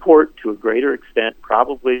 this court, to a greater extent,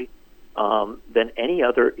 probably than any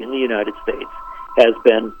other in the United States, has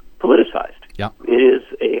been politicized. It is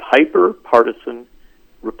a hyper-partisan,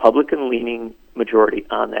 Republican-leaning majority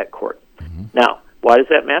on that court. Now, why does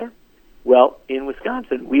that matter? Well, in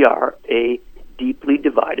Wisconsin, we are a deeply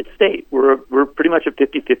divided state. We're pretty much a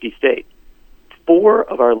 50-50 state. 4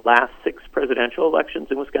 of our last 6 presidential elections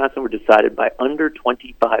in Wisconsin were decided by under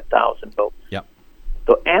 25,000 votes.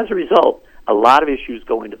 So as a result, a lot of issues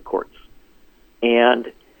go into the courts.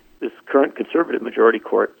 And this current conservative majority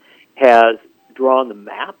court has drawn the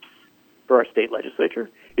maps for our state legislature,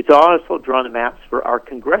 It's also drawn the maps for our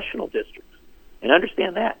congressional districts. And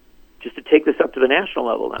understand that, just to take this up to the national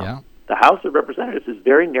level now. Yeah. The House of Representatives is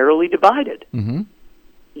very narrowly divided. Mm-hmm.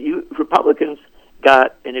 You Republicans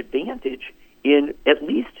got an advantage in at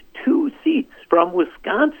least 2 seats from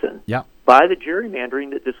Wisconsin Yeah. by the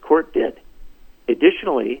gerrymandering that this court did.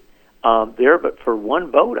 Additionally, but for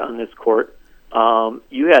 1 vote on this court,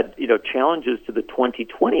 you had challenges to the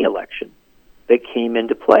 2020 election that came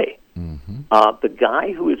into play. Mm-hmm. The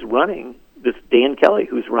guy who is running, this Dan Kelly,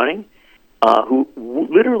 who's running, who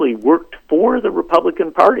literally worked for the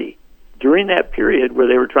Republican Party during that period where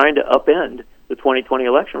they were trying to upend the 2020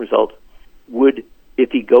 election results, would,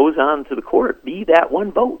 if he goes on to the court, be that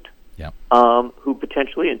 1 vote. Yeah. Who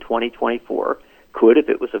potentially in 2024 could, if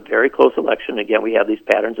it was a very close election, again, we have these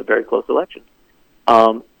patterns of very close elections,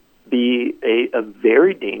 be a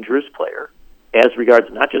very dangerous player as regards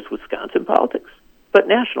not just Wisconsin politics, but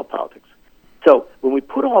national politics. So when we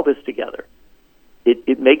put all this together,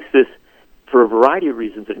 it makes this, for a variety of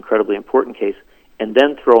reasons, an incredibly important case, and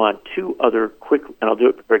then throw on 2 other quick, and I'll do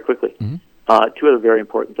it very quickly, 2 other very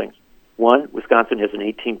important things. One, Wisconsin has an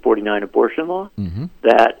 1849 abortion law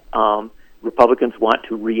that Republicans want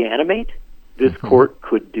to reanimate. This court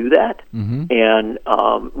could do that and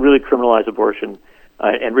really criminalize abortion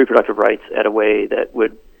and reproductive rights at a way that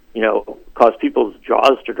would, cause people's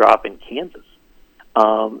jaws to drop in Kansas.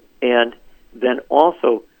 And then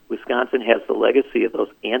also, Wisconsin has the legacy of those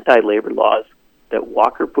anti-labor laws that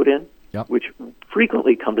Walker put in, which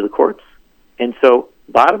frequently come to the courts. And so,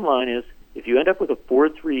 bottom line is, if you end up with a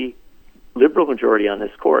 4-3 liberal majority on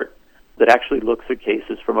this court that actually looks at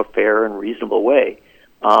cases from a fair and reasonable way,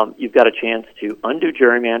 you've got a chance to undo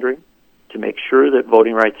gerrymandering, to make sure that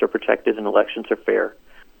voting rights are protected and elections are fair,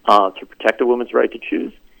 to protect a woman's right to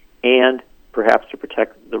choose, and perhaps to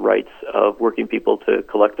protect the rights of working people to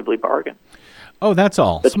collectively bargain. Oh, that's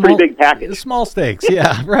all. That's a pretty big package. Small stakes,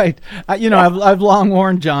 yeah, right. I've long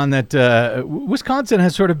warned, John, that Wisconsin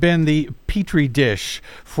has sort of been the petri dish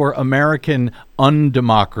for American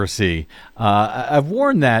undemocracy. I've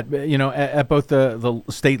warned that, at both the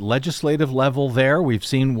state legislative level there. We've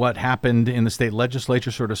seen what happened in the state legislature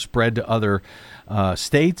sort of spread to other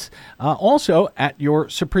states. Also, at your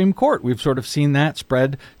Supreme Court, we've sort of seen that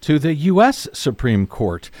spread to the U.S. Supreme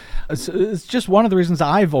Court. It's just one of the reasons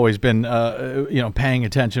I've always been, paying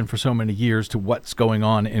attention for so many years to what's going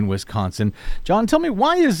on in Wisconsin. John, tell me,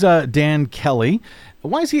 why is Dan Kelly,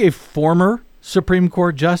 why is he a former Supreme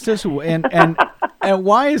Court justice, and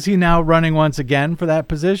why is he now running once again for that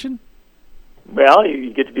position? Well,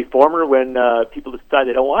 you get to be former when people decide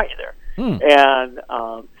they don't want you there. And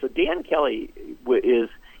so Dan Kelly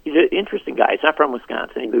he's an interesting guy. He's not from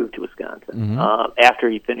Wisconsin. He moved to Wisconsin after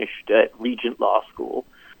he finished at Regent Law School.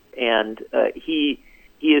 And he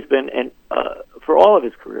has been, for all of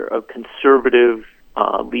his career, a conservative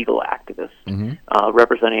legal activist,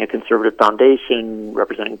 representing a conservative foundation,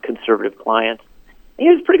 representing conservative clients. And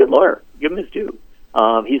he was a pretty good lawyer, give him his due.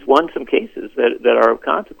 He's won some cases that are of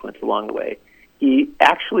consequence along the way. He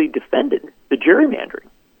actually defended the gerrymandering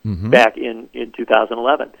back in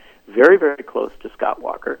 2011, very, very close to Scott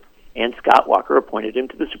Walker, and Scott Walker appointed him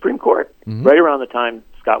to the Supreme Court right around the time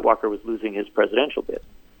Scott Walker was losing his presidential bid.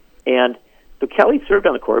 And so Kelly served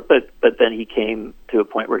on the court, but then he came to a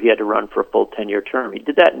point where he had to run for a full 10-year term. He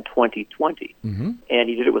did that in 2020, and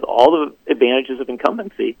he did it with all the advantages of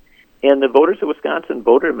incumbency. And the voters of Wisconsin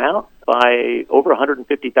voted him out by over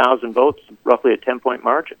 150,000 votes, roughly a 10-point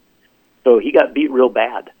margin. So he got beat real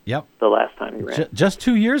bad the last time he ran. Just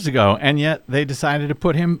 2 years ago, and yet they decided to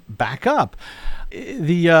put him back up.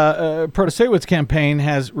 The Protasewicz campaign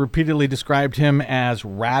has repeatedly described him as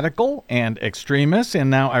radical and extremist,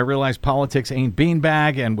 and now I realize politics ain't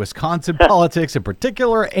beanbag, and Wisconsin politics in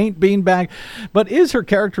particular ain't beanbag. But is her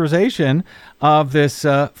characterization of this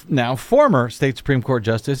now former state Supreme Court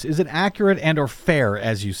justice, is it accurate and or fair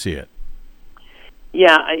as you see it?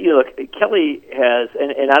 Yeah, look, Kelly has,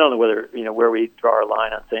 and I don't know whether, where we draw our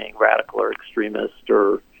line on saying radical or extremist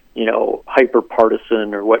or,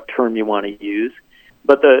 hyper-partisan or what term you want to use.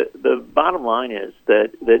 But the bottom line is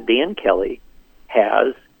that Dan Kelly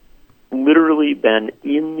has literally been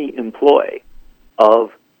in the employ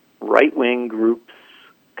of right-wing groups,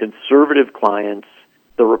 conservative clients,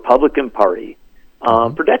 the Republican Party,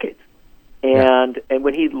 for decades. And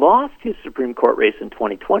when he lost his Supreme Court race in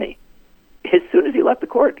 2020, as soon as he left the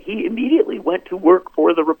court, he immediately went to work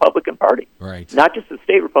for the Republican Party. Right. Not just the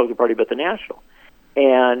state Republican Party, but the national.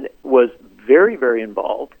 And was very, very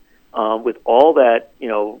involved with all that,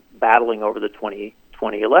 battling over the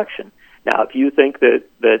 2020 election. Now, if you think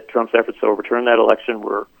that Trump's efforts to overturn that election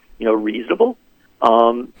were, reasonable,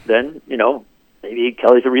 then, maybe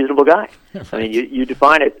Kelly's a reasonable guy. Right. I mean, you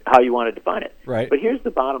define it how you want to define it. Right. But here's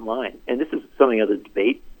the bottom line, and this is something of the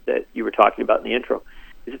debate that you were talking about in the intro.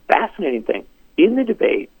 It's a fascinating thing. In the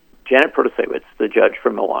debate, Janet Protasiewicz, the judge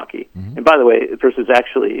from Milwaukee, and by the way, the person who's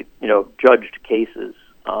actually judged cases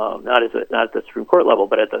not at the Supreme Court level,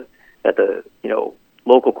 but at the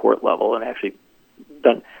local court level, and actually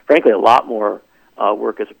done, frankly, a lot more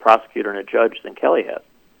work as a prosecutor and a judge than Kelly has.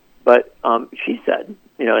 But she said,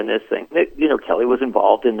 in this thing, that Kelly was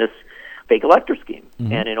involved in this fake elector scheme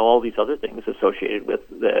and in all these other things associated with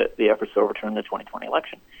the efforts to overturn the 2020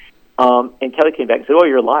 election. And Kelly came back and said, "Oh,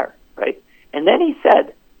 you're a liar," right? And then he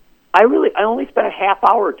said, I only spent a half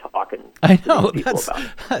hour talking. I know. To people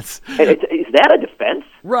That's is that a defense?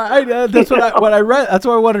 Right. That's what I read. That's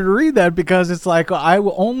why I wanted to read that, because it's like, I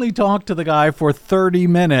will only talk to the guy for 30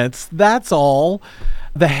 minutes. That's all.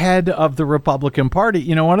 The head of the Republican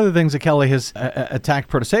Party. One of the things that Kelly has attacked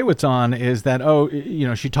Protasiewicz on is that,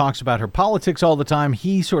 she talks about her politics all the time.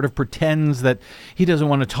 He sort of pretends that he doesn't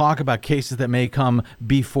want to talk about cases that may come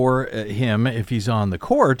before him if he's on the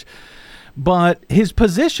court. But his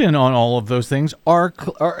position on all of those things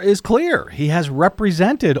is clear. He has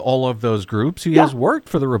represented all of those groups. He has worked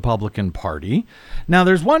for the Republican Party. Now,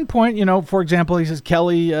 there's one point, for example, he says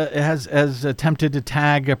Kelly has attempted to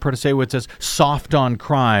tag Protasiewicz as soft on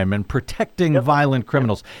crime and protecting violent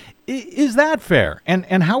criminals. Is that fair?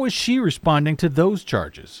 And how is she responding to those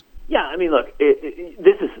charges? Yeah, I mean, look,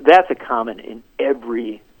 that's a common in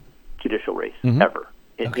every judicial race ever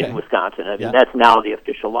in Wisconsin. I mean, that's now the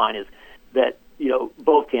official line is that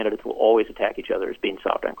both candidates will always attack each other as being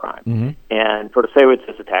soft on crime. And Protasiewicz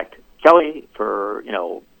has attacked Kelly for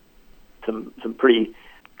some pretty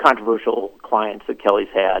controversial clients that Kelly's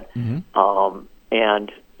had,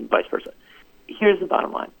 and vice versa. Here's the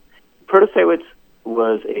bottom line: Protasiewicz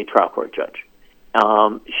was a trial court judge.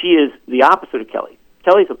 She is the opposite of Kelly.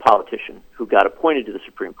 Kelly's a politician who got appointed to the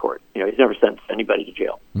Supreme Court. He's never sentenced anybody to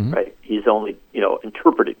jail, right? He's only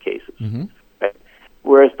interpreted cases. Right?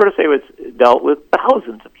 Whereas Protasiewicz dealt with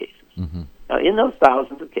thousands of cases. Now, in those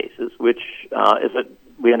thousands of cases, which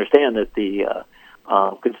we understand that the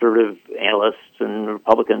conservative analysts and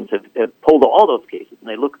Republicans have pulled all those cases, and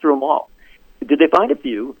they looked through them all. Did they find a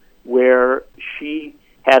few where she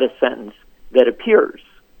had a sentence that appears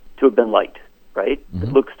to have been light, right?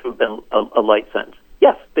 It looks to have been a light sentence.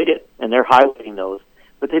 Yes, they did, and they're highlighting those.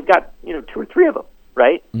 But they've got 2 or 3 of them,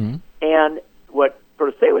 right? And what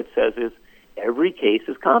Protasiewicz says is, every case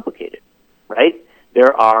is complicated, right?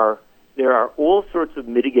 There are all sorts of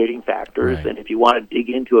mitigating factors, and if you want to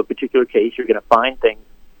dig into a particular case, you're going to find things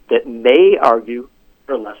that may argue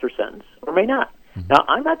for a lesser sentence or may not. Now,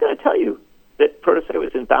 I'm not going to tell you that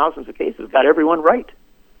Protasiewicz in thousands of cases got everyone right,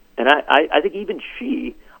 and I think even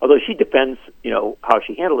she, although she defends how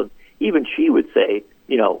she handled it, even she would say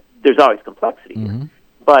there's always complexity here.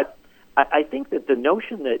 But I think that the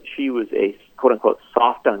notion that she was a quote-unquote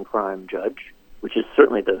soft-on-crime judge, which is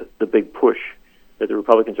certainly the big push that the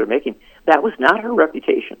Republicans are making, that was not her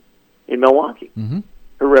reputation in Milwaukee.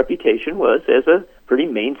 Her reputation was as a pretty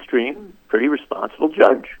mainstream, pretty responsible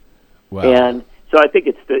judge. Wow. And so I think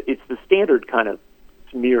it's the standard kind of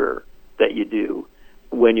smear that you do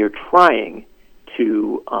when you're trying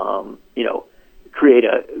to create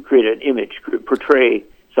an image, portray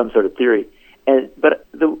some sort of theory. But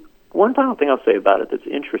the one final thing I'll say about it that's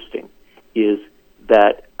interesting is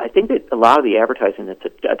that I think that a lot of the advertising that's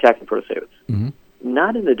attacking Protasiewicz,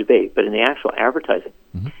 not in the debate, but in the actual advertising,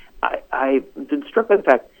 I've been struck by the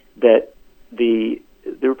fact that the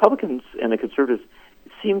Republicans and the conservatives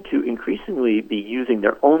seem to increasingly be using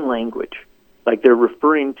their own language, like they're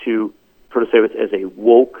referring to Protasiewicz as a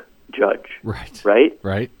woke judge. Right.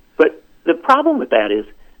 But the problem with that is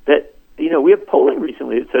that we have polling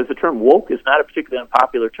recently that says the term woke is not a particularly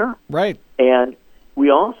unpopular term. Right. And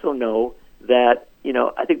we also know that,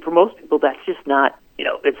 I think for most people that's just not,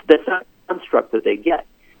 that's not a construct that they get.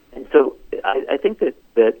 And so I think that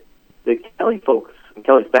the Kelly folks and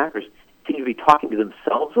Kelly's backers seem to be talking to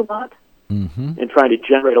themselves a lot and trying to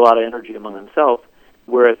generate a lot of energy among themselves,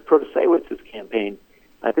 whereas Protasiewicz's campaign,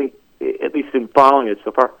 I think, at least in following it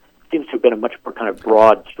so far, seems to have been a much more kind of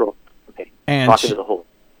broad stroke campaign, talking to the whole.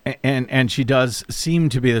 And she does seem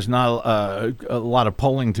to be, there's not a lot of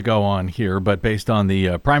polling to go on here, but based on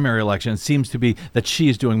the primary election, it seems to be that she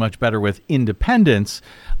is doing much better with independents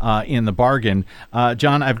in the bargain.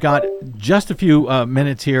 John, I've got just a few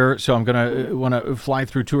minutes here, so I'm going to want to fly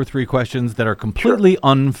through 2 or 3 questions that are completely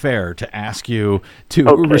unfair to ask you to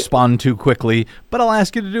respond to quickly, but I'll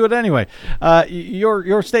ask you to do it anyway.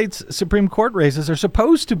 Your state's Supreme Court races are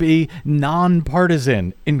supposed to be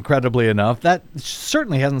nonpartisan, incredibly enough. That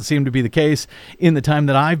certainly hasn't hasn't seemed to be the case in the time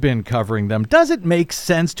that I've been covering them. Does it make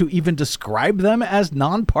sense to even describe them as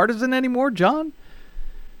nonpartisan anymore, John?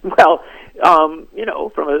 Well,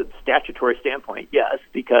 from a statutory standpoint, yes,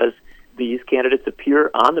 because these candidates appear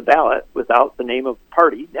on the ballot without the name of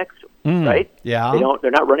party next to them, right? Yeah.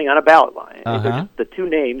 They're not running on a ballot line. Uh-huh. The two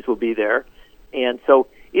names will be there. And so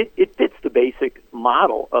it fits the basic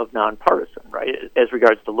model of nonpartisan, right, as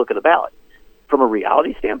regards to look of the ballot. From a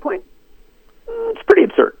reality standpoint, it's pretty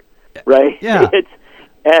absurd, right? Yeah.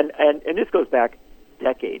 And this goes back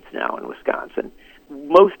decades now in Wisconsin.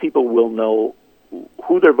 Most people will know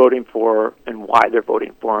who they're voting for and why they're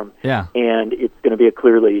voting for them. Yeah. And it's going to be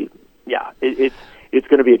it's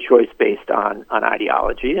going to be a choice based on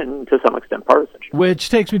ideology and to some extent partisanship. Which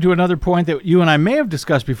takes me to another point that you and I may have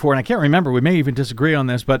discussed before, and I can't remember. We may even disagree on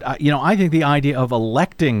this, but I think the idea of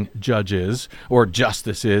electing judges or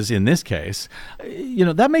justices in this case,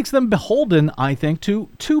 that makes them beholden, I think,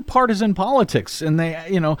 to partisan politics, and they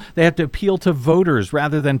have to appeal to voters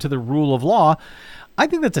rather than to the rule of law. I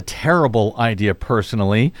think that's a terrible idea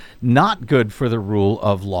personally, not good for the rule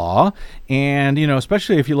of law. And,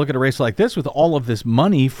 especially if you look at a race like this with all of this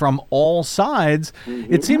money from all sides,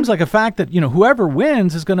 it seems like a fact that, whoever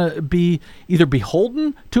wins is going to be either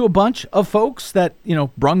beholden to a bunch of folks that,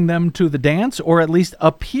 brung them to the dance, or at least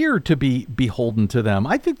appear to be beholden to them.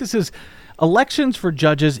 I think elections for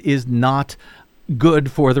judges is not good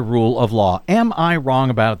for the rule of law. Am I wrong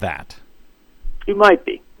about that? You might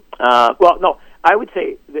be. Well, no. I would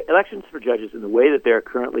say the elections for judges in the way that they're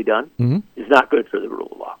currently done is not good for the rule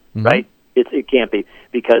of law, right? It can't be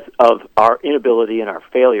because of our inability and our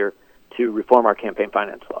failure to reform our campaign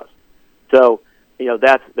finance laws. So,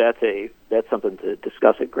 that's something to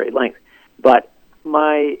discuss at great length. But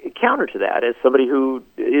my counter to that, as somebody who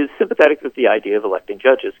is sympathetic with the idea of electing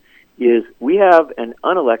judges, is we have an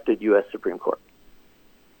unelected U.S. Supreme Court.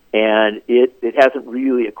 And it hasn't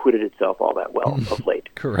really acquitted itself all that well of late.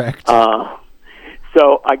 Correct.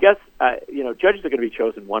 So I guess, judges are going to be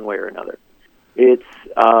chosen one way or another. It's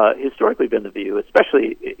historically been the view,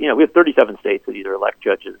 especially, we have 37 states that either elect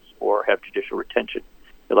judges or have judicial retention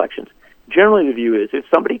elections. Generally, the view is if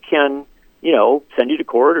somebody can, send you to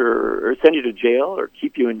court or send you to jail or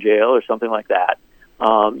keep you in jail or something like that,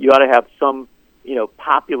 you ought to have some,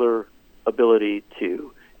 popular ability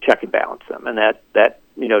to check and balance them. And that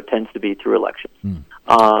tends to be through elections.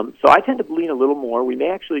 So I tend to lean a little more. We may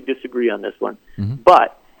actually disagree on this one,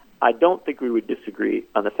 but I don't think we would disagree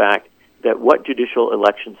on the fact that what judicial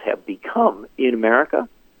elections have become in America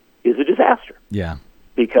is a disaster. Yeah,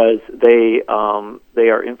 because they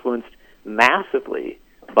are influenced massively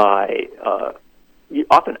by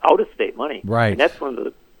often out-of-state money. Right. And that's one of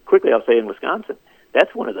the, quickly I'll say in Wisconsin,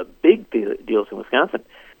 that's one of the big deals in Wisconsin.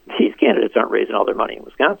 These candidates aren't raising all their money in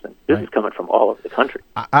Wisconsin. This is coming from all over the country.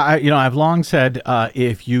 I've long said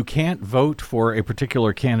if you can't vote for a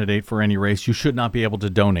particular candidate for any race, you should not be able to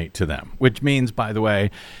donate to them, which means, by the way,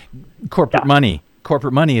 corporate money.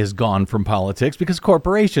 Corporate money is gone from politics because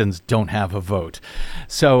corporations don't have a vote.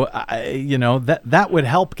 So, that would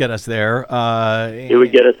help get us there. It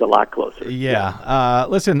would get us a lot closer. Yeah.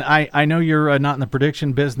 Listen, I know you're not in the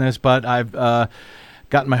prediction business, but I've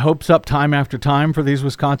gotten my hopes up time after time for these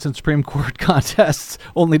Wisconsin Supreme Court contests,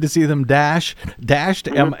 only to see them dashed.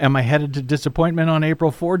 Am I headed to disappointment on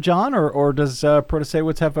April 4, John, or does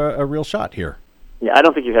Protasiewicz have a real shot here? Yeah, I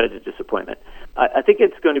don't think you're headed to disappointment. I think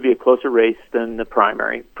it's going to be a closer race than the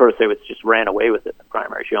primary. Protasiewicz just ran away with it in the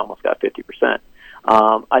primary. She almost got 50%.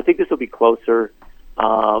 I think this will be closer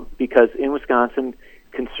because in Wisconsin,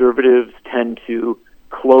 conservatives tend to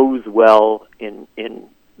close well in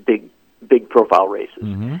big profile races.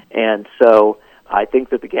 And so I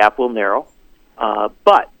think that the gap will narrow.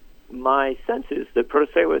 But my sense is that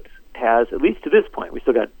Protasiewicz has, at least to this point, we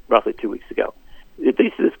still got roughly 2 weeks to go, at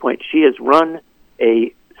least to this point, she has run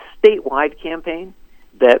a statewide campaign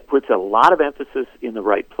that puts a lot of emphasis in the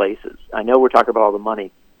right places. I know we're talking about all the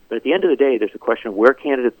money, but at the end of the day, there's a question of where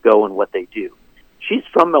candidates go and what they do. She's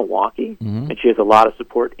from Milwaukee, and she has a lot of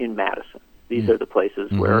support in Madison. These are the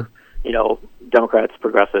places where, Democrats,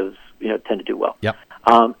 progressives, tend to do well. Yep.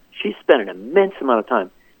 She spent an immense amount of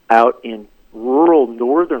time out in rural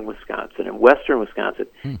northern Wisconsin and western Wisconsin.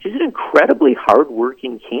 She's an incredibly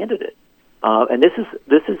hardworking candidate, and this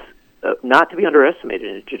is not to be underestimated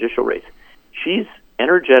in a judicial race. She's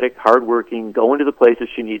energetic, hardworking, going to the places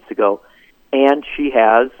she needs to go, and she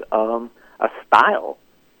has a style,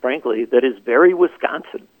 frankly, that is very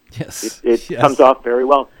Wisconsin. Yes, it comes off very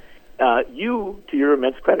well. You, to your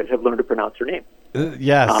immense credit, have learned to pronounce her name.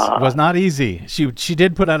 Yes, it was not easy. She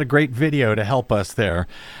did put out a great video to help us there.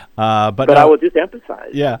 But I will just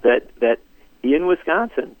emphasize that in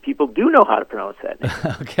Wisconsin, people do know how to pronounce that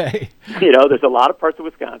name. Okay. There's a lot of parts of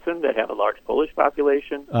Wisconsin that have a large Polish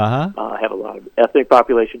population, have a lot of ethnic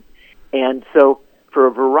population. And so for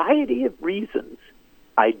a variety of reasons,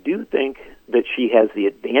 I do think that she has the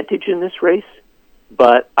advantage in this race,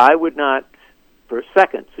 but I would not for a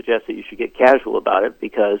second suggest that you should get casual about it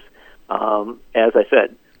because, as I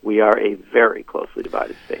said, we are a very closely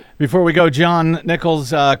divided state. Before we go, John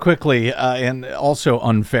Nichols, quickly, and also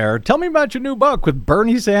unfair, tell me about your new book with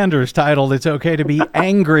Bernie Sanders titled It's Okay to Be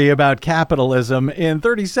Angry About Capitalism in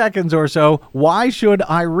 30 seconds or so. Why should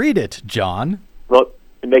I read it, John? Well,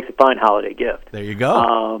 it makes a fine holiday gift. There you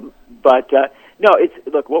go. No,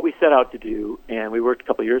 look, what we set out to do, and we worked a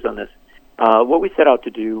couple of years on this, what we set out to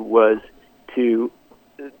do was to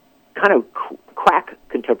kind of crack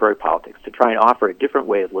contemporary politics, to try and offer a different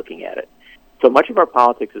way of looking at it. So much of our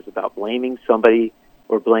politics is about blaming somebody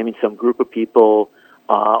or blaming some group of people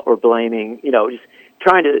or blaming, just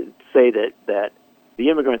trying to say that the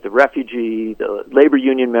immigrant, the refugee, the labor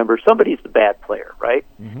union member, somebody's the bad player, right?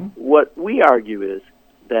 Mm-hmm. What we argue is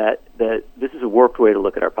that this is a warped way to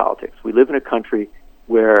look at our politics. We live in a country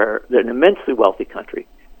an immensely wealthy country,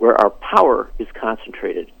 where our power is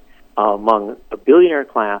concentrated among a billionaire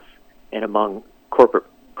class and among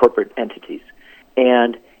corporate entities.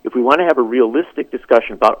 And if we want to have a realistic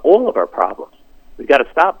discussion about all of our problems, we've got to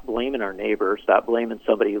stop blaming our neighbor, stop blaming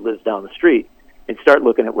somebody who lives down the street, and start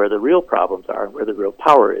looking at where the real problems are and where the real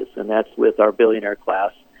power is, and that's with our billionaire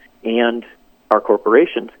class and our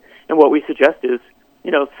corporations. And what we suggest is,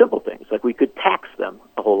 simple things, like we could tax them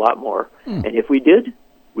a whole lot more. And if we did,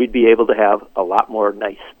 we'd be able to have a lot more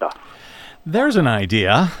nice stuff. There's an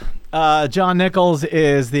idea. John Nichols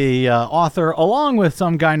is the author, along with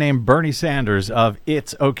some guy named Bernie Sanders, of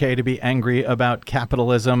It's Okay to Be Angry About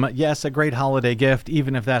Capitalism. Yes, a great holiday gift,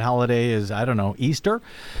 even if that holiday is, Easter.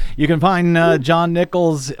 You can find John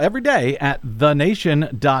Nichols every day at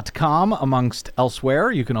thenation.com, amongst elsewhere.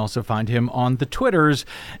 You can also find him on the Twitters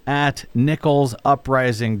at Nichols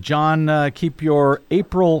Uprising. John, keep your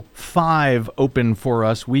April 5 open for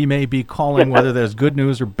us. We may be calling whether there's good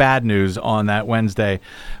news or bad news on that Wednesday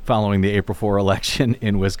following the April 4 election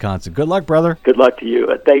in Wisconsin. Good luck, brother. Good luck to you.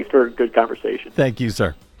 Thanks for a good conversation. Thank you,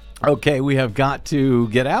 sir. Okay, we have got to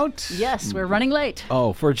get out. Yes, we're running late.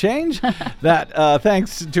 Oh, for a change?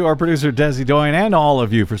 Thanks to our producer, Desi Doyen, and all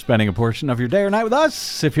of you for spending a portion of your day or night with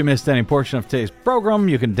us. If you missed any portion of today's program,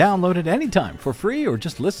 you can download it anytime for free or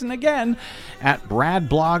just listen again at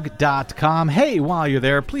bradblog.com. Hey, while you're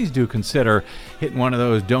there, please do consider hitting one of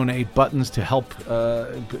those donate buttons to help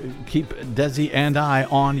keep Desi and I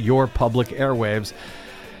on your public airwaves,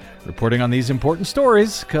 reporting on these important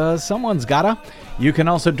stories, because someone's gotta. You can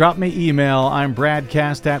also drop me email. I'm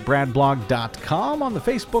BradCast at bradblog.com. On the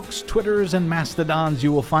Facebooks, Twitters, and Mastodons,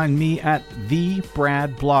 you will find me at The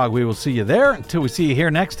Brad Blog. We will see you there. Until we see you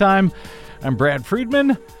here next time, I'm Brad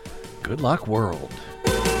Friedman. Good luck, world.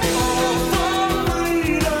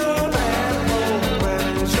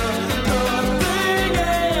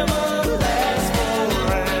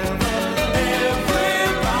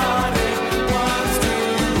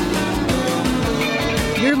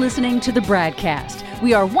 Listening to the BradCast.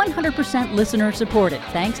 We are 100% listener supported,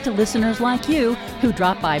 thanks to listeners like you who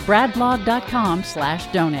drop by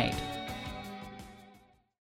bradblog.com/donate.